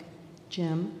 Craig,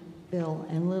 Jim, Bill,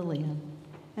 and Lillian.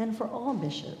 And for all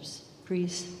bishops,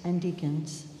 priests, and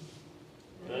deacons.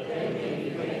 That they may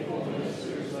be faithful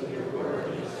ministers of your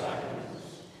word and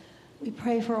sacraments. We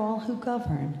pray for all who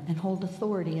govern and hold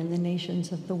authority in the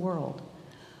nations of the world,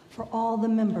 for all the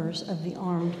members of the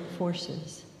armed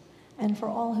forces, and for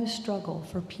all who struggle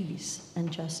for peace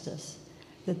and justice,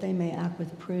 that they may act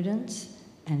with prudence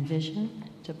and vision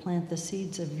to plant the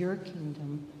seeds of your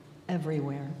kingdom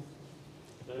everywhere.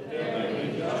 That there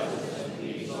may be justice and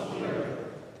peace on the earth.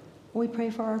 We pray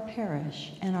for our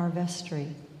parish and our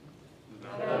vestry.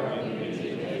 That our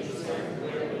community may serve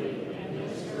clearly and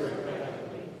minister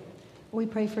effectively. We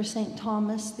pray for St.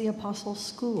 Thomas the Apostle's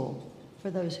School, for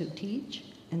those who teach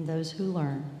and those who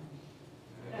learn.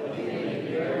 That we may be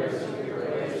bearers of your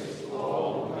grace to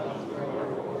all who come through our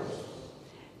doors.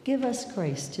 Give us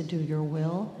grace to do your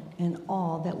will in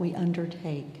all that we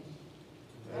undertake.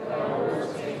 That our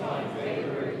works may find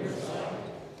favor in your sight.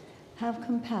 Have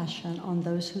compassion on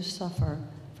those who suffer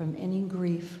from any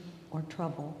grief or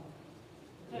trouble.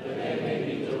 That they may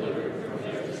be delivered from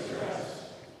their distress.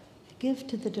 Give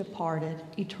to the departed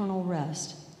eternal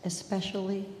rest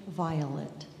especially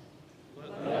Violet.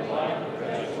 Let light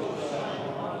perpetual shine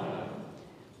upon them.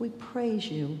 We praise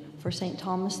you for St.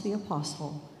 Thomas the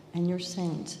Apostle and your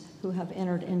saints who have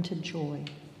entered into joy.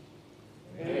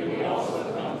 May we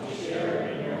also come to share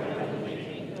in your heavenly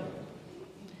kingdom.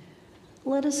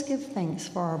 Let us give thanks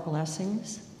for our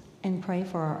blessings and pray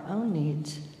for our own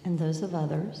needs and those of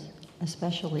others,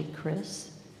 especially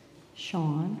Chris,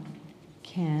 Sean,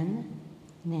 Ken,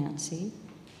 Nancy,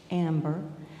 Amber,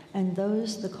 and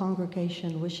those the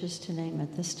congregation wishes to name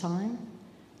at this time,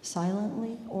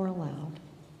 silently or aloud.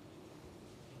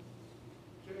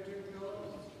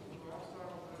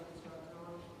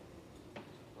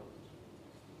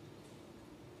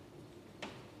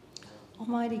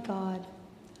 Almighty God,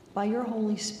 by your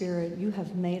Holy Spirit, you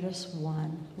have made us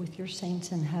one with your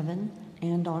saints in heaven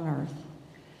and on earth.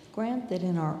 Grant that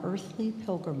in our earthly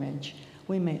pilgrimage,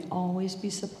 we may always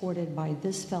be supported by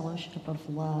this fellowship of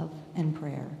love and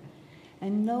prayer,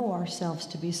 and know ourselves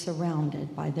to be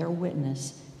surrounded by their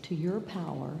witness to your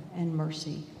power and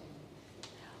mercy.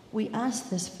 We ask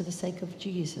this for the sake of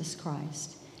Jesus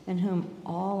Christ, in whom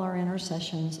all our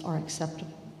intercessions are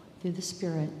acceptable through the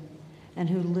Spirit, and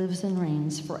who lives and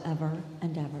reigns forever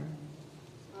and ever.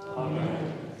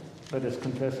 Amen. Let us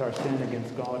confess our sin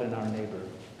against God and our neighbor.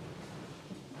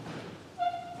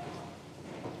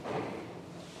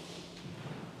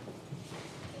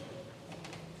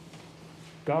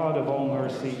 God of all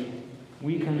mercy,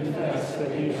 we confess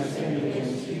that we have sinned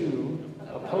against you,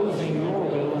 opposing your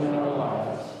will in our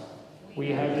lives. We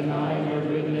have denied your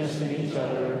goodness in each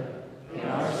other, in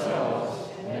ourselves,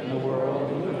 and in the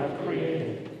world you have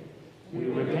created. We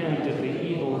repent of the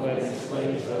evil that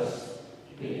enslaves us,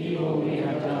 the evil we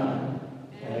have done,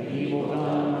 and the evil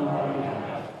done on our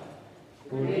behalf.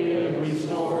 Forgive,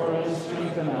 restore, and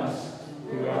strengthen us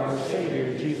through our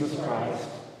Savior, Jesus Christ,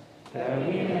 that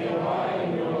we may abide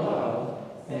in your love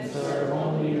and serve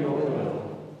only your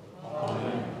will.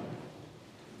 Amen.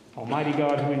 Almighty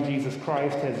God, who in Jesus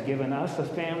Christ has given us a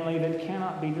family that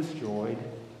cannot be destroyed,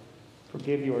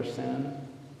 forgive your sin.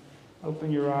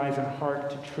 Open your eyes and heart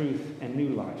to truth and new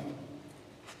life.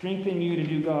 Strengthen you to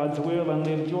do God's will and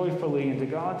live joyfully into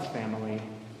God's family.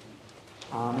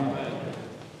 Amen. Amen.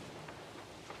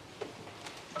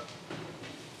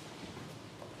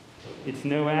 It's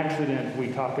no accident we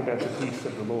talk about the peace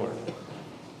of the Lord.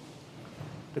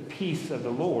 The peace of the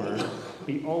Lord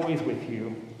be always with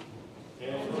you.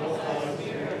 And with thy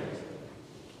spirit.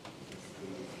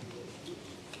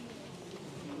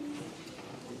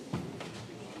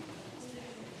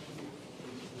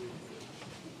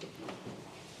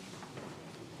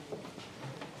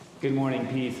 Good morning,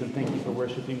 peace, and thank you for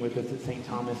worshiping with us at St.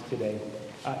 Thomas today.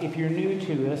 If you're new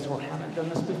to us or haven't done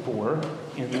this before,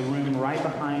 in the room right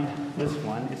behind this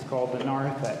one, it's called the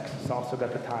narthex. It's also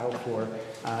got the tile floor.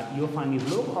 You'll find these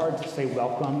little cards that say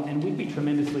welcome, and we'd be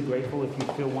tremendously grateful if you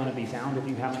fill one of these out if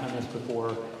you haven't done this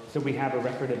before, so we have a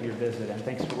record of your visit, and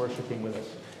thanks for worshiping with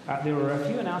us. There were a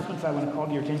few announcements I want to call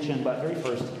to your attention, but very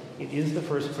first, it is the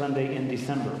first Sunday in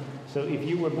December. So if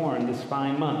you were born this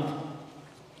fine month,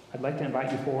 I'd like to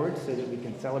invite you forward so that we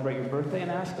can celebrate your birthday and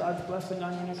ask God's blessing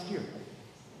on you next year.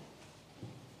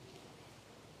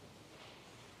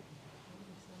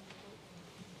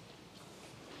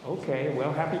 Okay,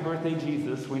 well, happy birthday,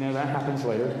 Jesus. We know that happens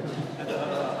later.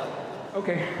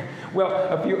 Okay, well,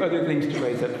 a few other things to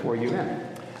raise up for you then.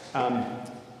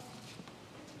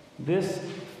 This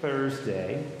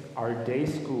Thursday, our day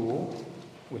school,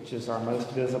 which is our most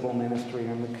visible ministry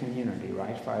in the community,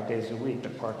 right? 5 days a week, the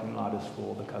parking lot is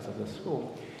full because of the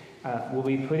school. We'll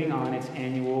be putting on its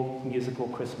annual musical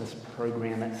Christmas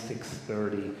program at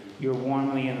 6:30. You're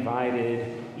warmly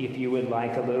invited if you would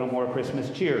like a little more Christmas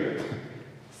cheer.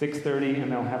 6:30,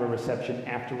 and they'll have a reception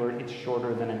afterward. It's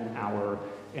shorter than an hour,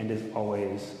 and as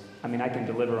always, I mean, I can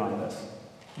deliver on this.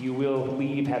 You will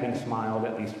leave having smiled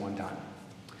at least one time.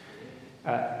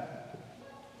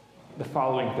 The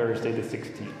following Thursday, the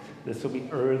 16th. This will be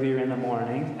earlier in the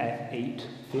morning at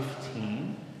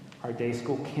 8:15. Our day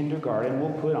school kindergarten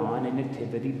will put on a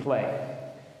nativity play.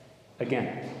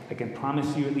 Again, I can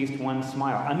promise you at least one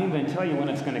smile. I'm even going to tell you when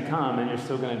it's going to come, and you're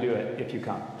still going to do it if you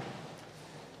come.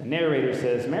 The narrator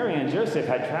says, Mary and Joseph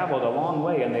had traveled a long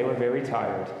way, and they were very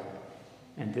tired.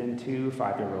 And then 2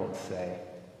 5-year-olds say,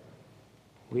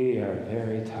 we are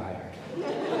very tired.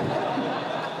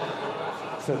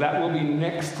 So that will be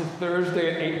next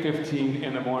Thursday at 8:15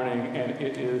 in the morning, and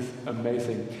it is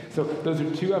amazing. So those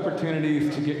are 2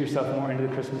 opportunities to get yourself more into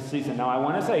the Christmas season. Now, I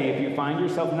want to say, if you find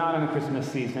yourself not in the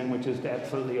Christmas season, which is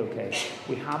absolutely okay,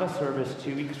 we have a service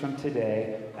 2 weeks from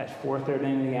today at 4:30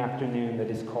 in the afternoon that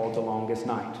is called The Longest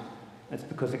Night. That's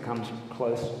because it comes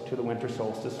close to the winter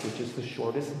solstice, which is the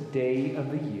shortest day of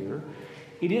the year.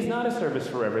 It is not a service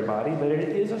for everybody, but it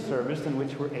is a service in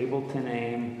which we're able to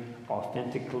name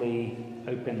authentically,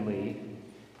 openly.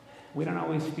 We don't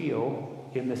always feel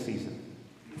in the season,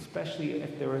 especially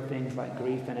if there are things like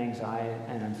grief and anxiety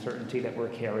and uncertainty that we're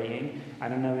carrying. I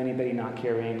don't know anybody not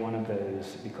carrying one of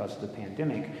those because of the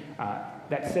pandemic.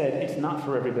 That said, it's not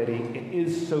for everybody. It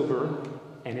is sober,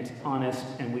 and it's honest,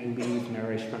 and we leave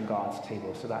nourished from God's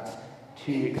table. So that's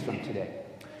 2 weeks from today.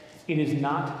 It is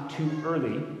not too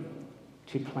early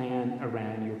to plan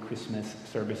around your Christmas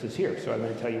services here. So I'm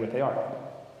going to tell you what they are.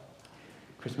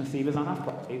 Christmas Eve is on a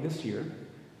Friday this year,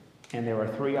 and there are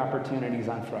 3 opportunities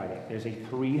on Friday. There's a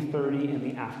 3:30 in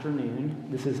the afternoon.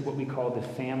 This is what we call the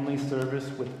family service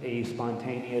with a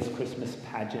spontaneous Christmas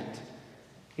pageant.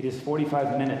 It is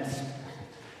 45 minutes.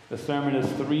 The sermon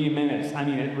is 3 minutes. I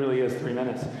mean, it really is 3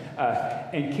 minutes.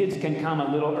 And kids can come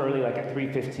a little early, like at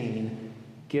 3:15,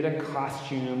 get a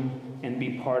costume, and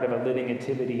be part of a living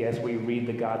activity as we read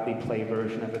the godly play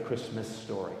version of the Christmas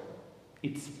story.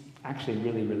 It's actually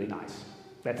really, really nice.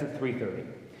 That's at 3:30.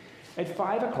 At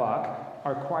 5 o'clock,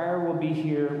 our choir will be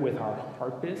here with our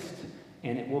harpist,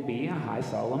 and it will be a high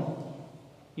solemn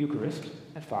Eucharist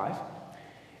at 5.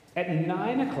 At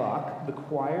 9 o'clock, the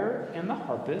choir and the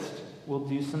harpist will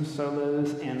do some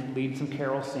solos and lead some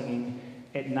carol singing.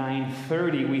 At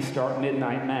 9:30, we start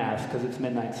midnight mass, because it's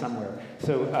midnight somewhere.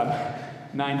 So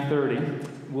 9:30,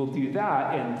 we'll do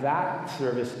that, and that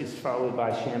service is followed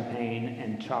by champagne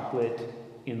and chocolate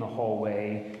in the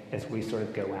hallway as we sort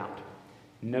of go out.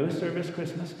 No service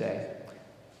Christmas Day.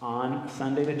 On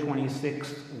Sunday the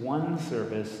 26th, 1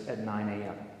 service at 9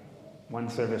 a.m. 1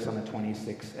 service on the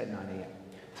 26th at 9 a.m.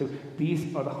 So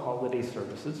these are the holiday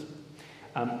services.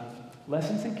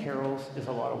 Lessons and carols is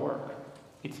a lot of work.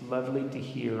 It's lovely to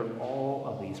hear all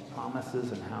of these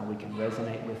promises and how we can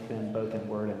resonate with them, both in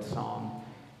word and song.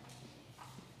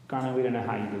 Garmin, we don't know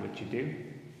how you do what you do.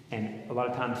 And a lot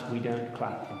of times we don't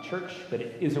clap in church, but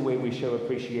it is a way we show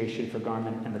appreciation for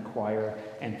Garmin and the choir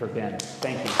and for Ben.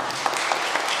 Thank you.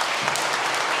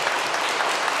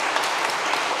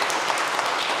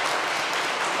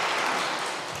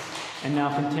 And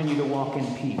now continue to walk in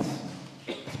peace.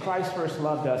 As Christ first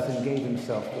loved us and gave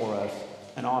himself for us,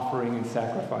 an offering and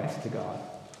sacrifice to God.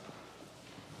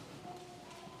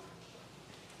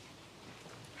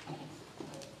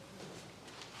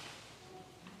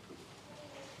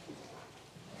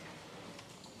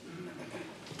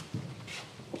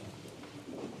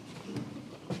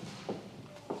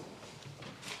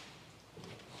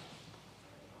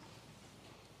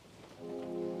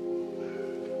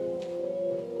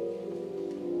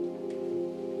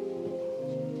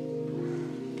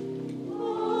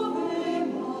 Ave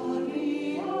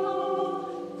Maria,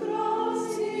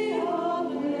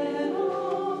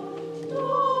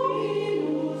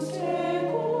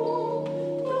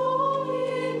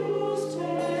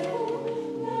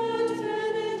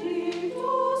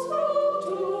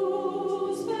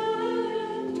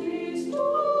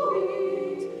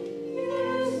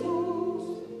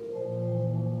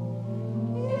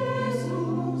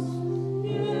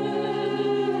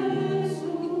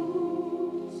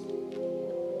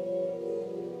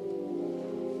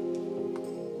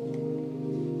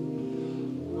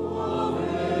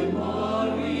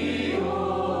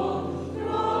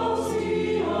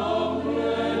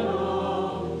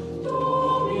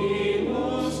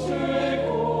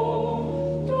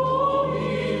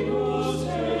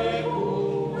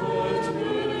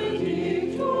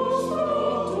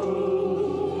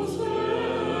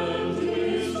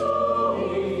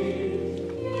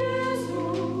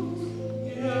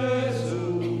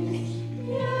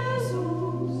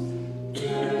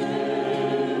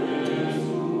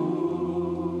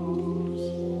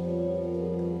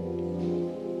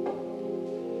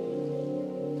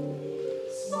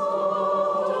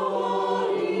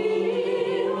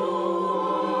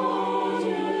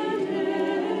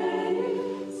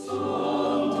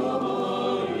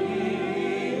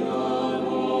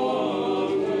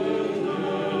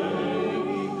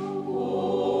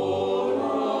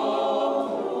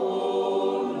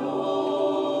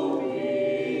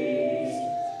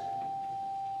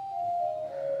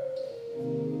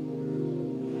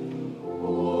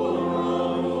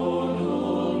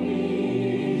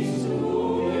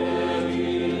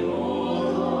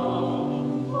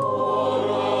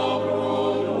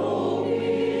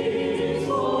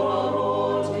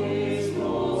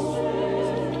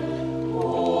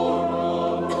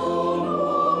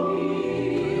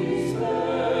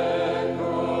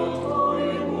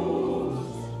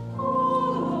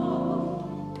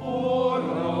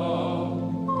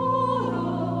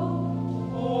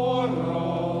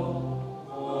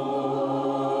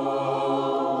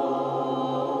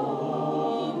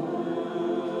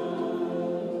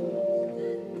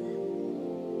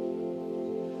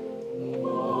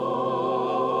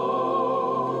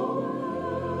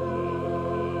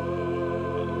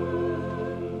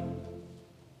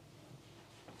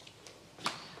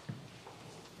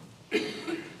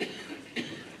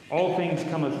 All things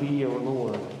come of thee, O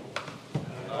Lord.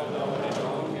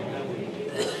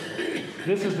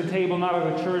 This is the table not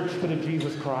of the church, but of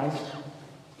Jesus Christ.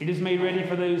 It is made ready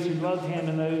for those who love him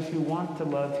and those who want to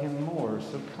love him more.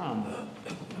 So come,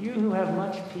 you who have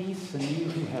much peace and you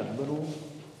who have little,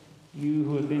 you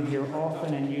who have been here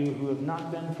often and you who have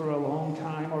not been for a long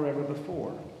time or ever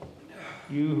before,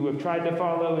 you who have tried to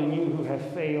follow and you who have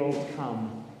failed,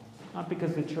 come. Not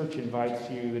because the church invites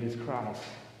you, it is Christ,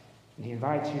 and he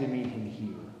invites you to meet him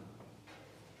here.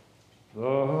 The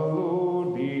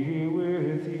Lord be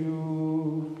with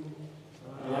you.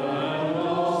 And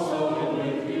also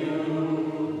with you.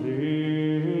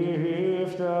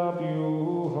 Lift up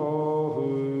your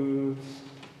hearts.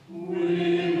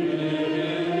 We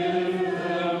lift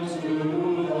them to the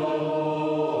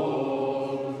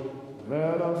Lord.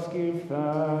 Let us give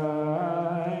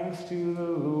thanks to the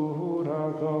Lord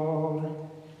our God.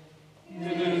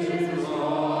 It is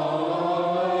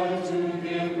right to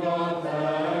give God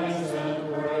thanks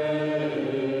and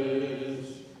praise.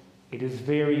 It is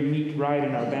very meet, right,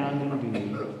 and our bounden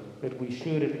duty that we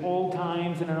should at all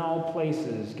times and in all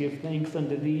places give thanks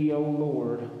unto thee, O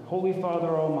Lord, Holy Father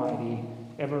Almighty,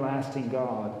 everlasting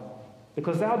God,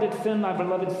 because thou didst send thy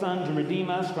beloved Son to redeem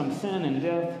us from sin and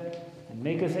death, and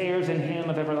make us heirs in him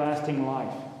of everlasting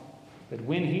life, that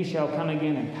when he shall come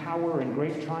again in power and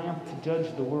great triumph to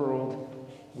judge the world,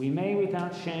 we may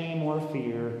without shame or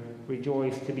fear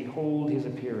rejoice to behold his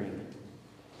appearing.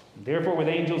 Therefore, with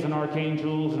angels and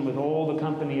archangels and with all the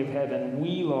company of heaven,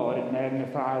 we laud and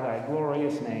magnify thy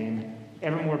glorious name,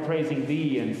 evermore praising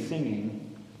thee and singing.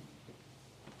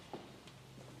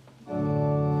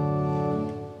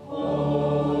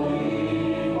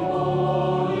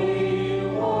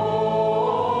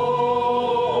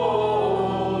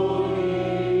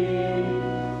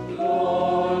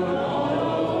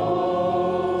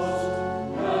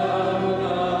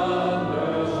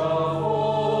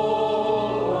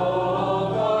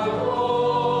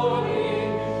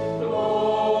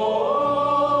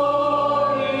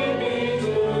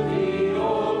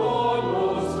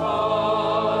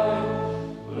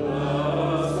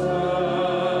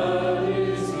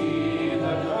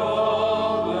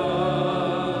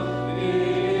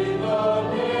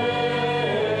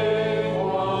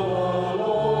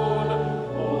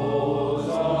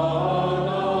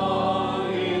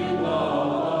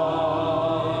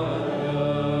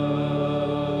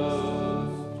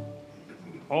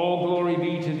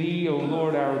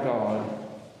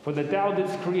 For that thou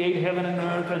didst create heaven and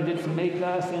earth, and didst make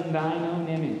us in thine own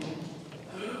image.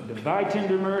 And of thy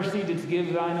tender mercy didst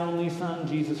give thine only Son,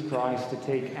 Jesus Christ, to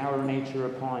take our nature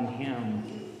upon him,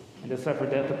 and to suffer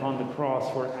death upon the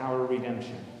cross for our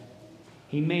redemption.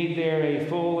 He made there a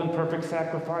full and perfect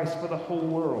sacrifice for the whole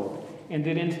world, and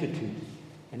did institute,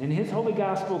 and in his holy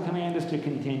gospel command us to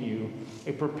continue,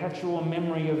 a perpetual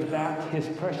memory of that, his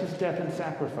precious death and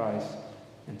sacrifice,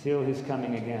 until his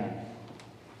coming again.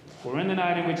 For in the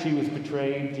night in which he was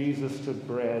betrayed, Jesus took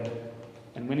bread,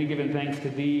 and when he had given thanks to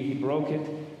thee, he broke it,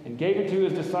 and gave it to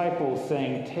his disciples,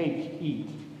 saying, Take, eat.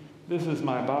 This is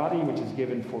my body, which is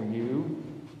given for you.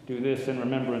 Do this in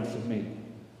remembrance of me.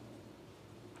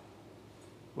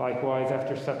 Likewise,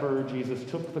 after supper, Jesus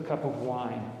took the cup of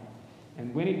wine,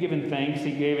 and when he had given thanks, he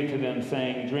gave it to them,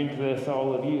 saying, Drink this,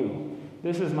 all of you.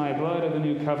 This is my blood of the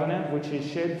new covenant, which is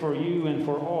shed for you and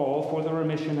for all for the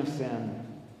remission of sin.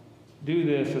 Do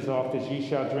this as oft as ye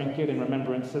shall drink it in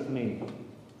remembrance of me.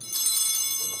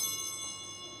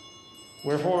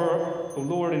 Wherefore, O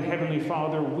Lord and Heavenly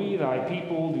Father, we thy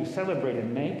people do celebrate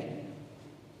and make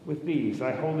with these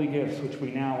thy holy gifts which we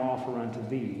now offer unto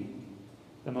thee,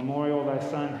 the memorial thy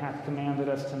Son hath commanded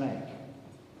us to make,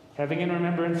 having in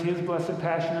remembrance his blessed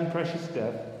passion and precious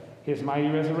death, his mighty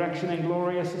resurrection and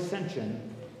glorious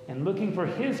ascension, and looking for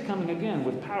his coming again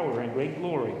with power and great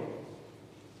glory.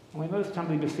 And we most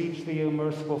humbly beseech thee, O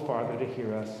merciful Father, to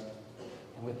hear us,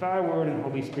 and with thy word and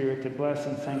Holy Spirit to bless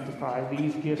and sanctify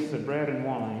these gifts of bread and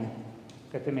wine,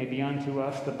 that they may be unto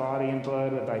us the body and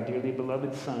blood of thy dearly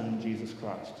beloved Son, Jesus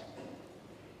Christ.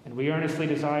 And we earnestly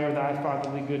desire thy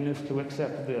fatherly goodness to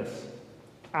accept this,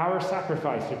 our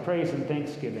sacrifice of praise and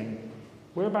thanksgiving,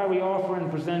 whereby we offer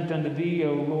and present unto thee,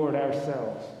 O Lord,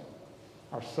 ourselves,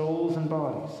 our souls and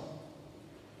bodies.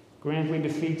 Grant, we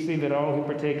beseech thee, that all who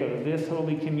partake of this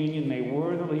holy communion may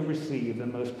worthily receive the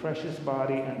most precious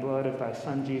body and blood of thy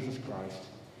Son, Jesus Christ,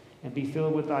 and be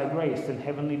filled with thy grace and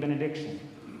heavenly benediction.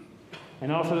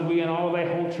 And also that we and all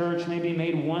thy whole church may be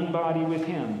made one body with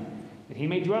him, that he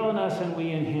may dwell in us and we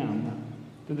in him,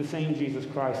 through the same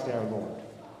Jesus Christ our Lord.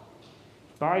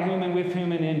 By whom and with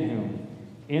whom and in whom,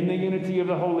 in the unity of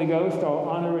the Holy Ghost, all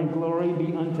honor and glory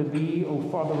be unto thee, O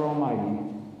Father Almighty,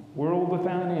 world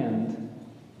without end.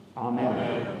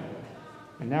 Amen.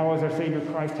 And now, as our Savior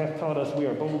Christ hath taught us, we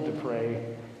are bold to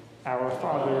pray, Our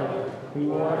Father,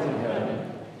 who art in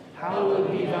heaven,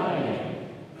 hallowed be thy name.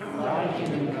 Thy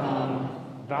kingdom come,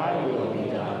 thy will be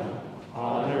done,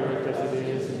 on earth as it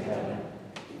is in heaven.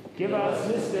 Give us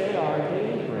this day our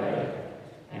daily bread,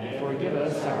 and forgive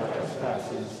us our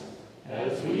trespasses,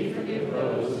 as we forgive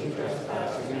those who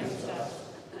trespass against us.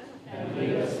 And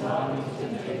lead us not into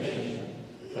temptation,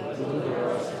 but deliver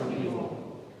us from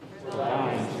evil. For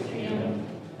thine is the kingdom,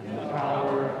 and the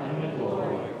power, and the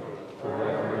glory,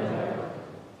 forever and ever.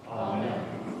 Amen.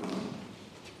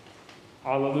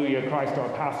 Alleluia, Christ our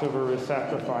Passover is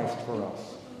sacrificed for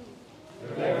us.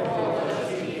 Therefore let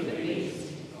us keep the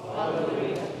feast.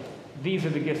 Alleluia. These are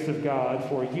the gifts of God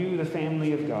for you, the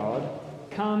family of God.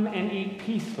 Come and eat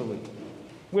peacefully,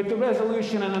 with the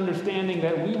resolution and understanding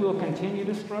that we will continue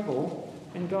to struggle,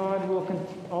 and God will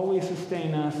always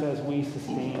sustain us as we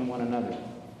sustain one another.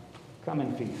 Come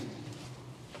and feast.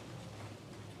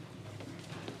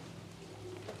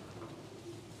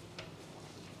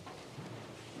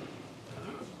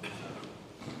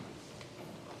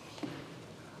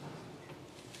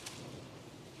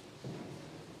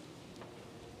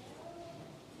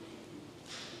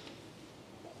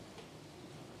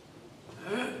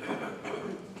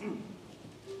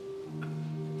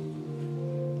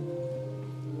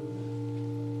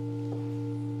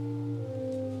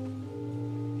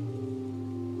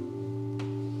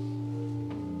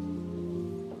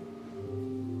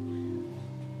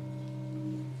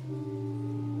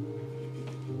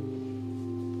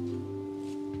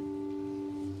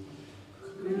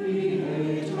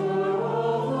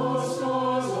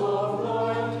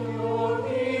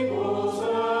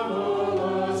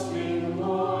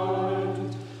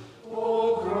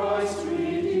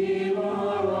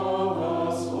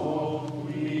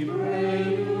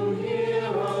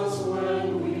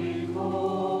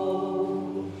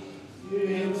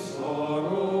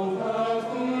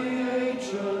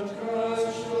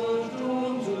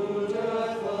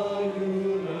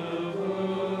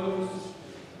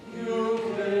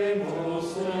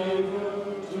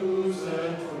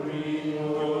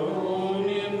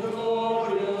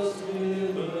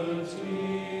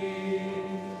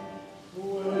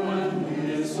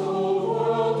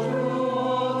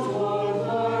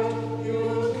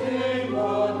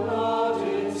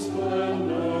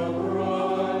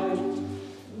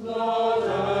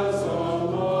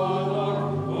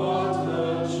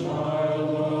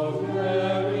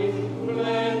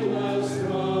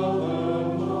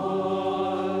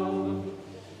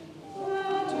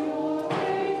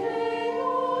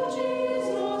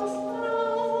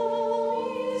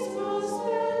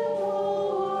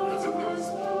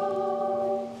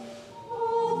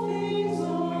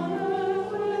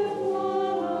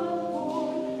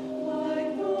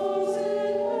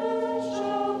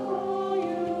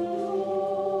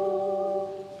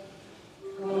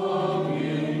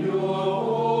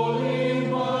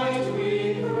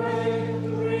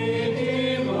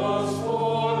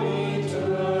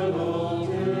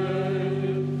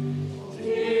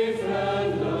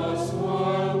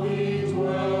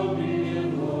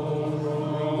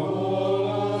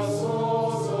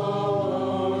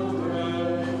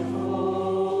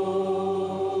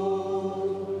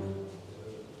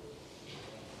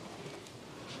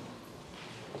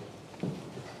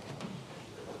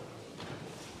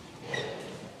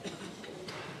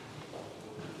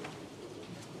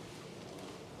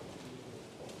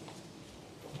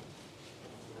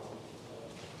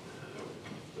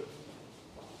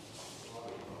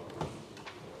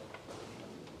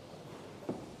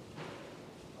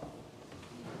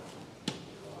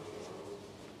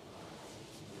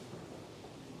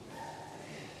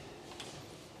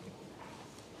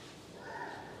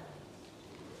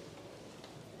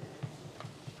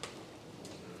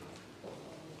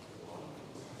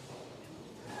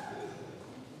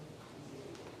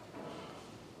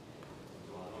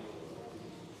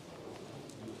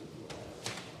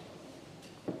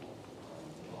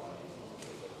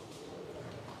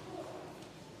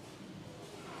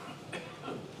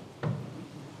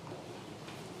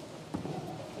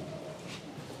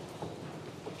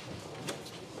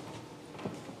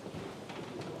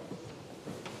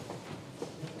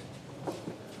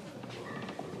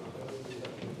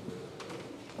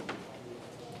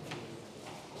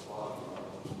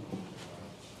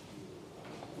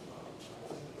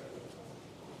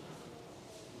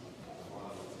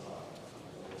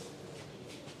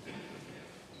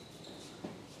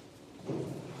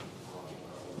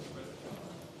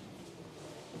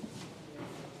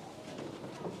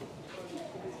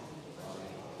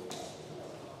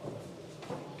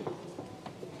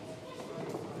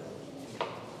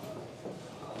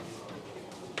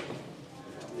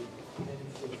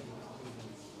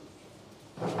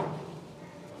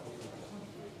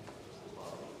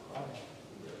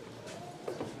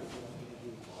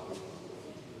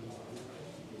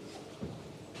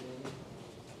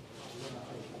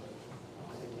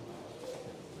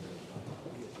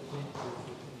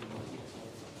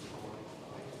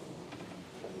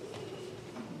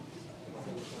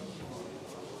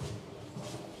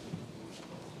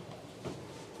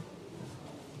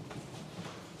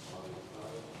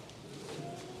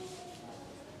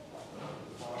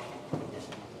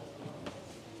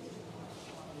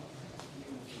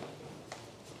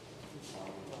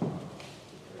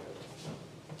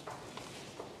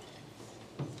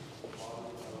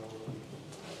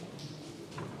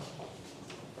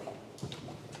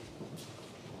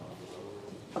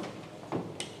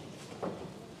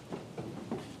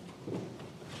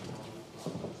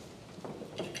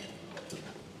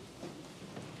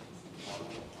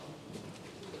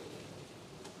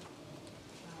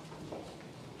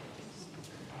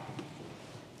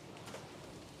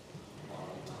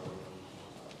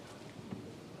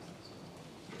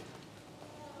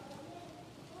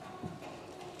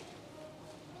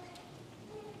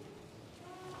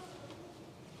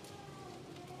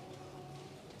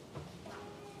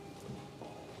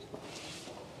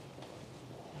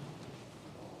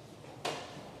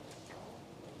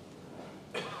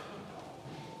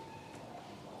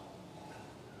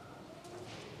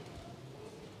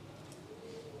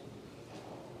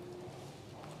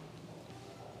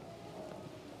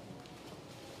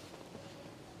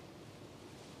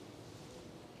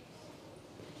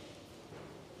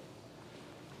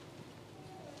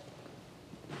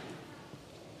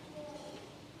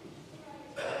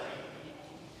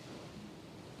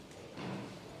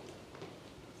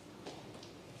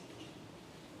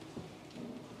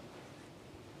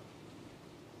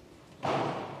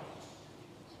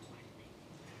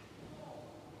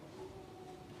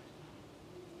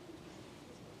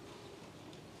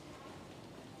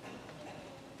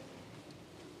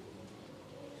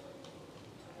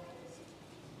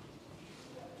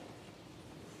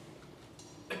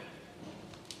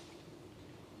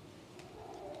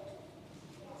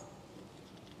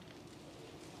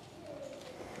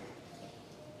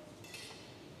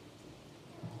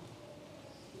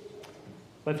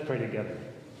 Let's pray together.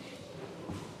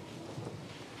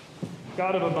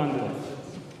 God of abundance,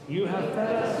 you have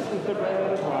fed us with the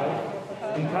bread of life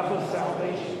and cup of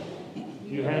salvation.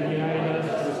 You have united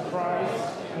us with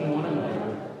Christ and one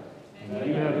another. And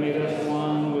you have made us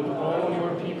one with all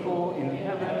your people in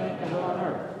heaven and on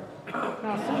earth.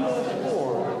 Now send us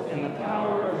forth in the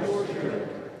power of your Spirit,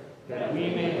 that we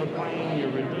may proclaim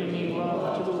your redeeming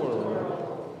love to the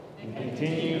world, and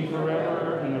continue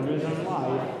forever in the risen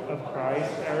life of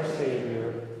Christ our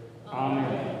Savior.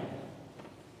 Amen.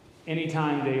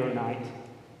 Anytime, day or night,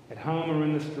 at home or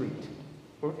in the street,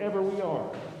 wherever we are,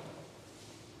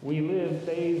 we live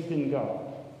bathed in God.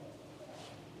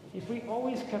 If we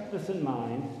always kept this in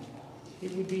mind,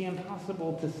 it would be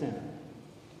impossible to sin.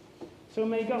 So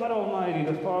may God Almighty,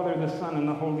 the Father, the Son, and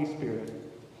the Holy Spirit,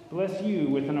 bless you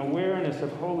with an awareness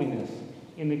of holiness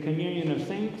in the communion of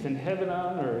saints in heaven and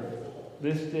on earth,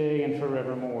 this day and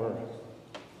forevermore.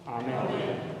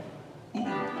 Amen.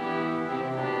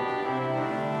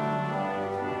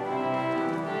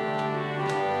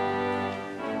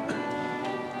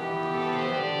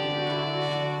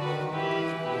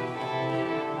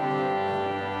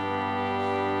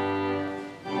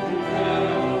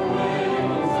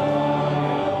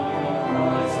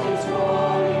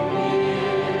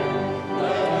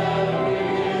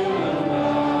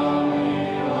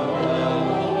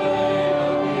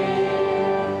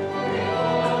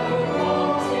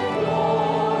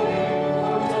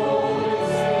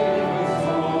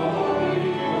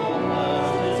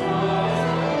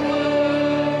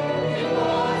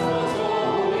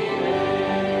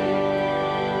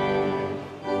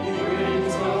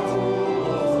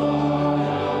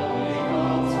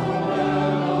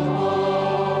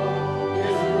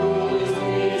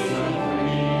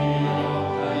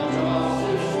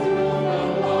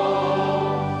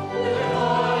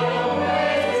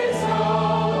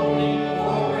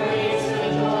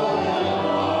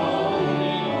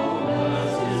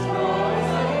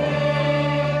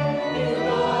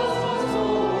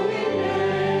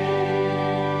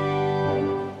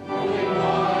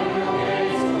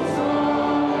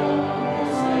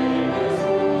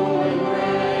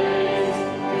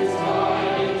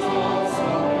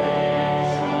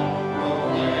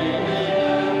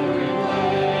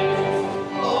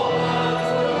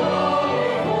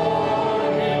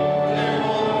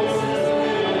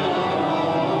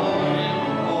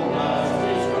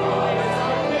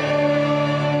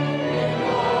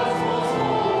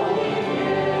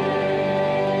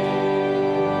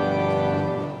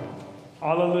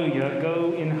 Hallelujah.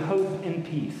 Go in hope and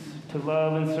peace to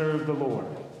love and serve the Lord.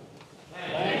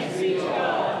 Thanks be to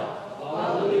God.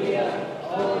 Hallelujah.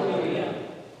 Hallelujah.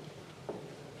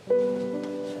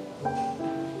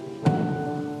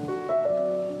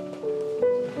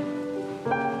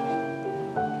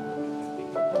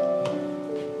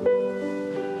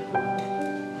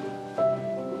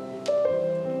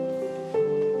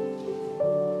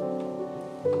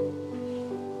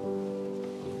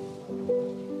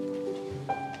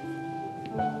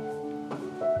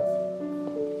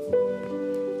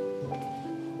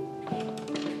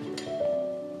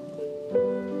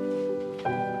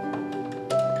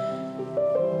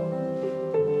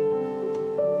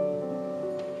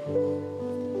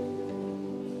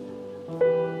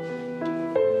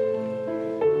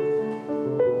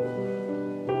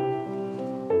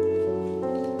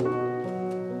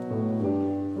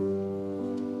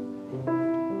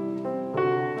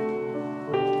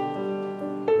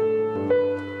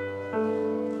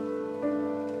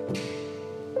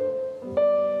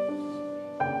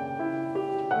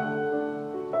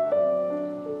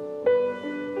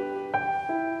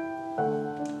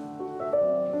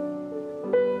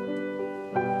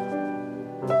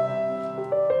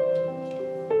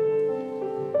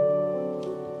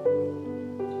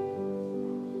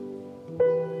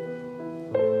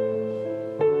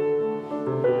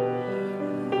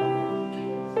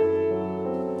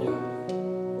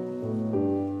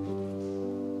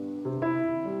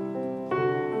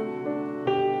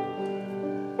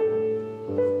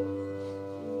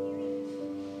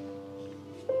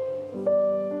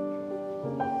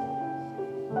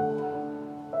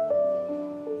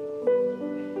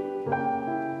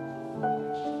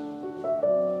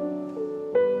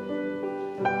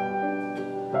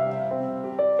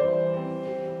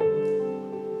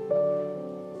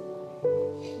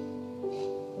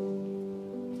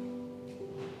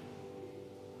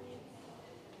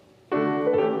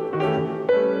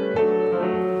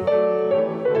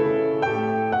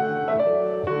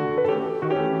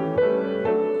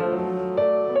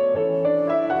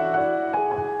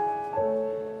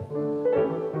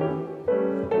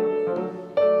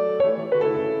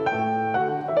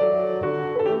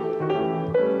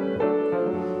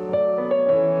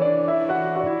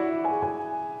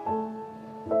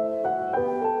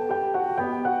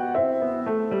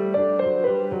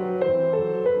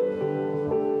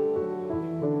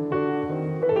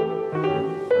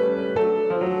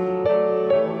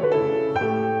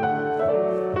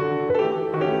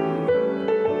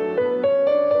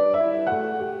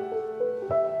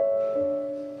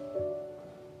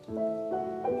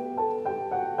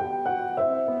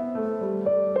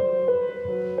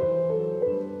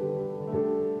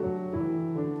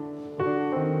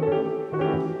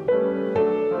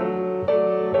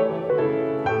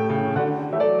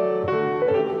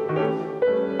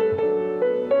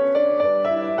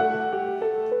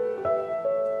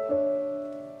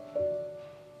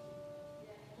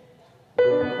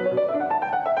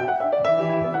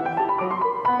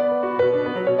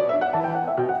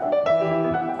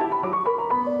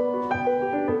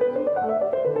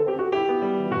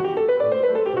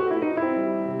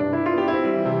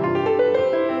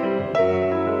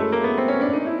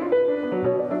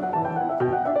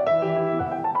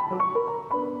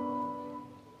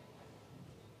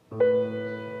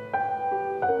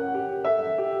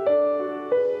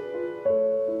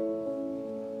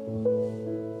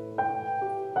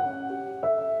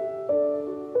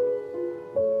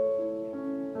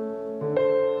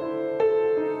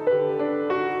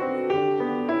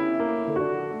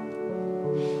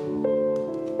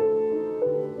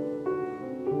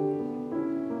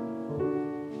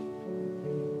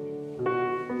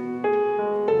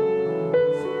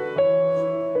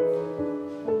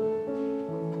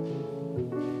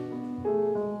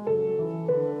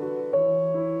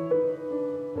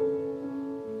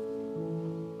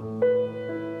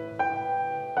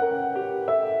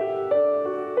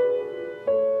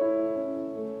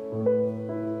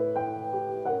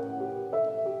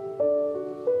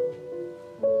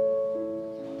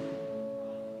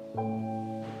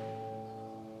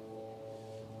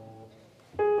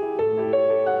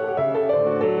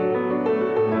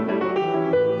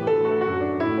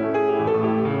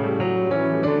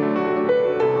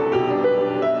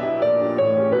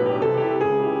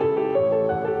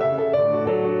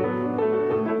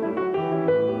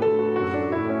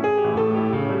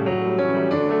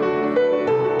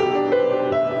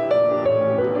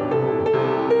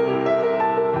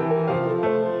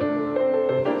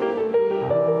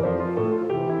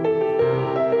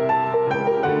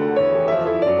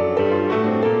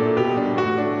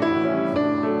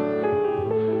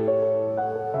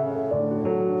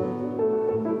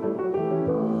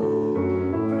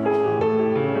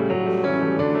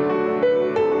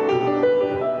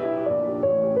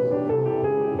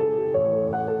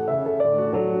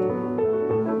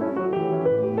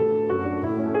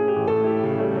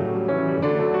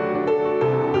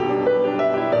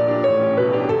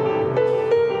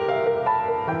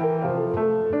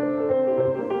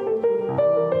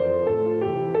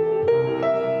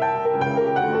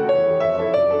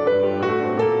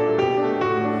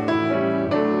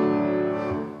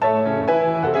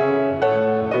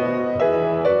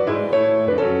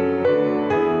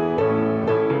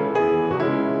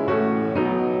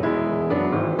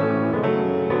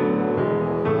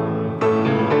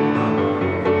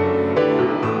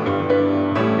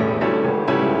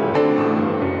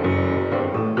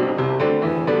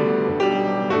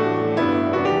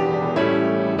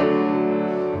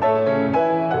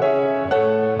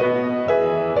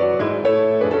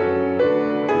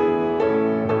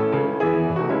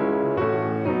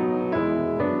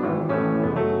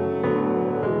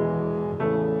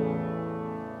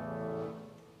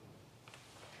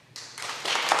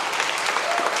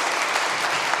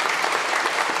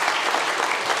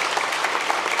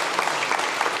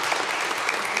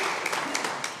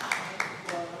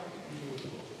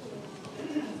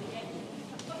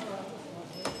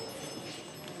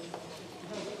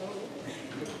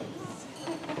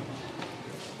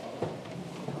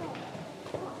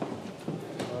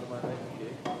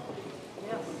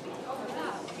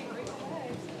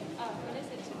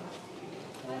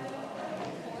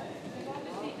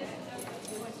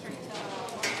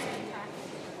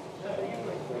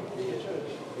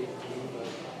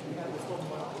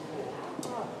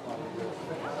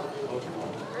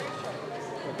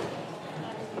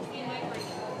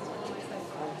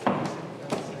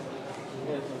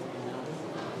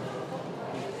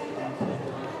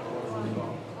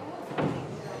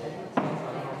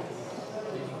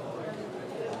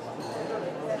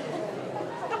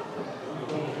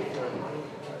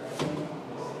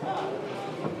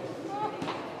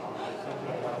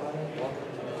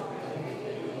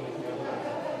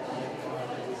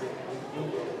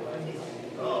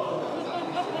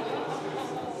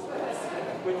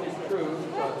 which is true,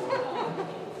 but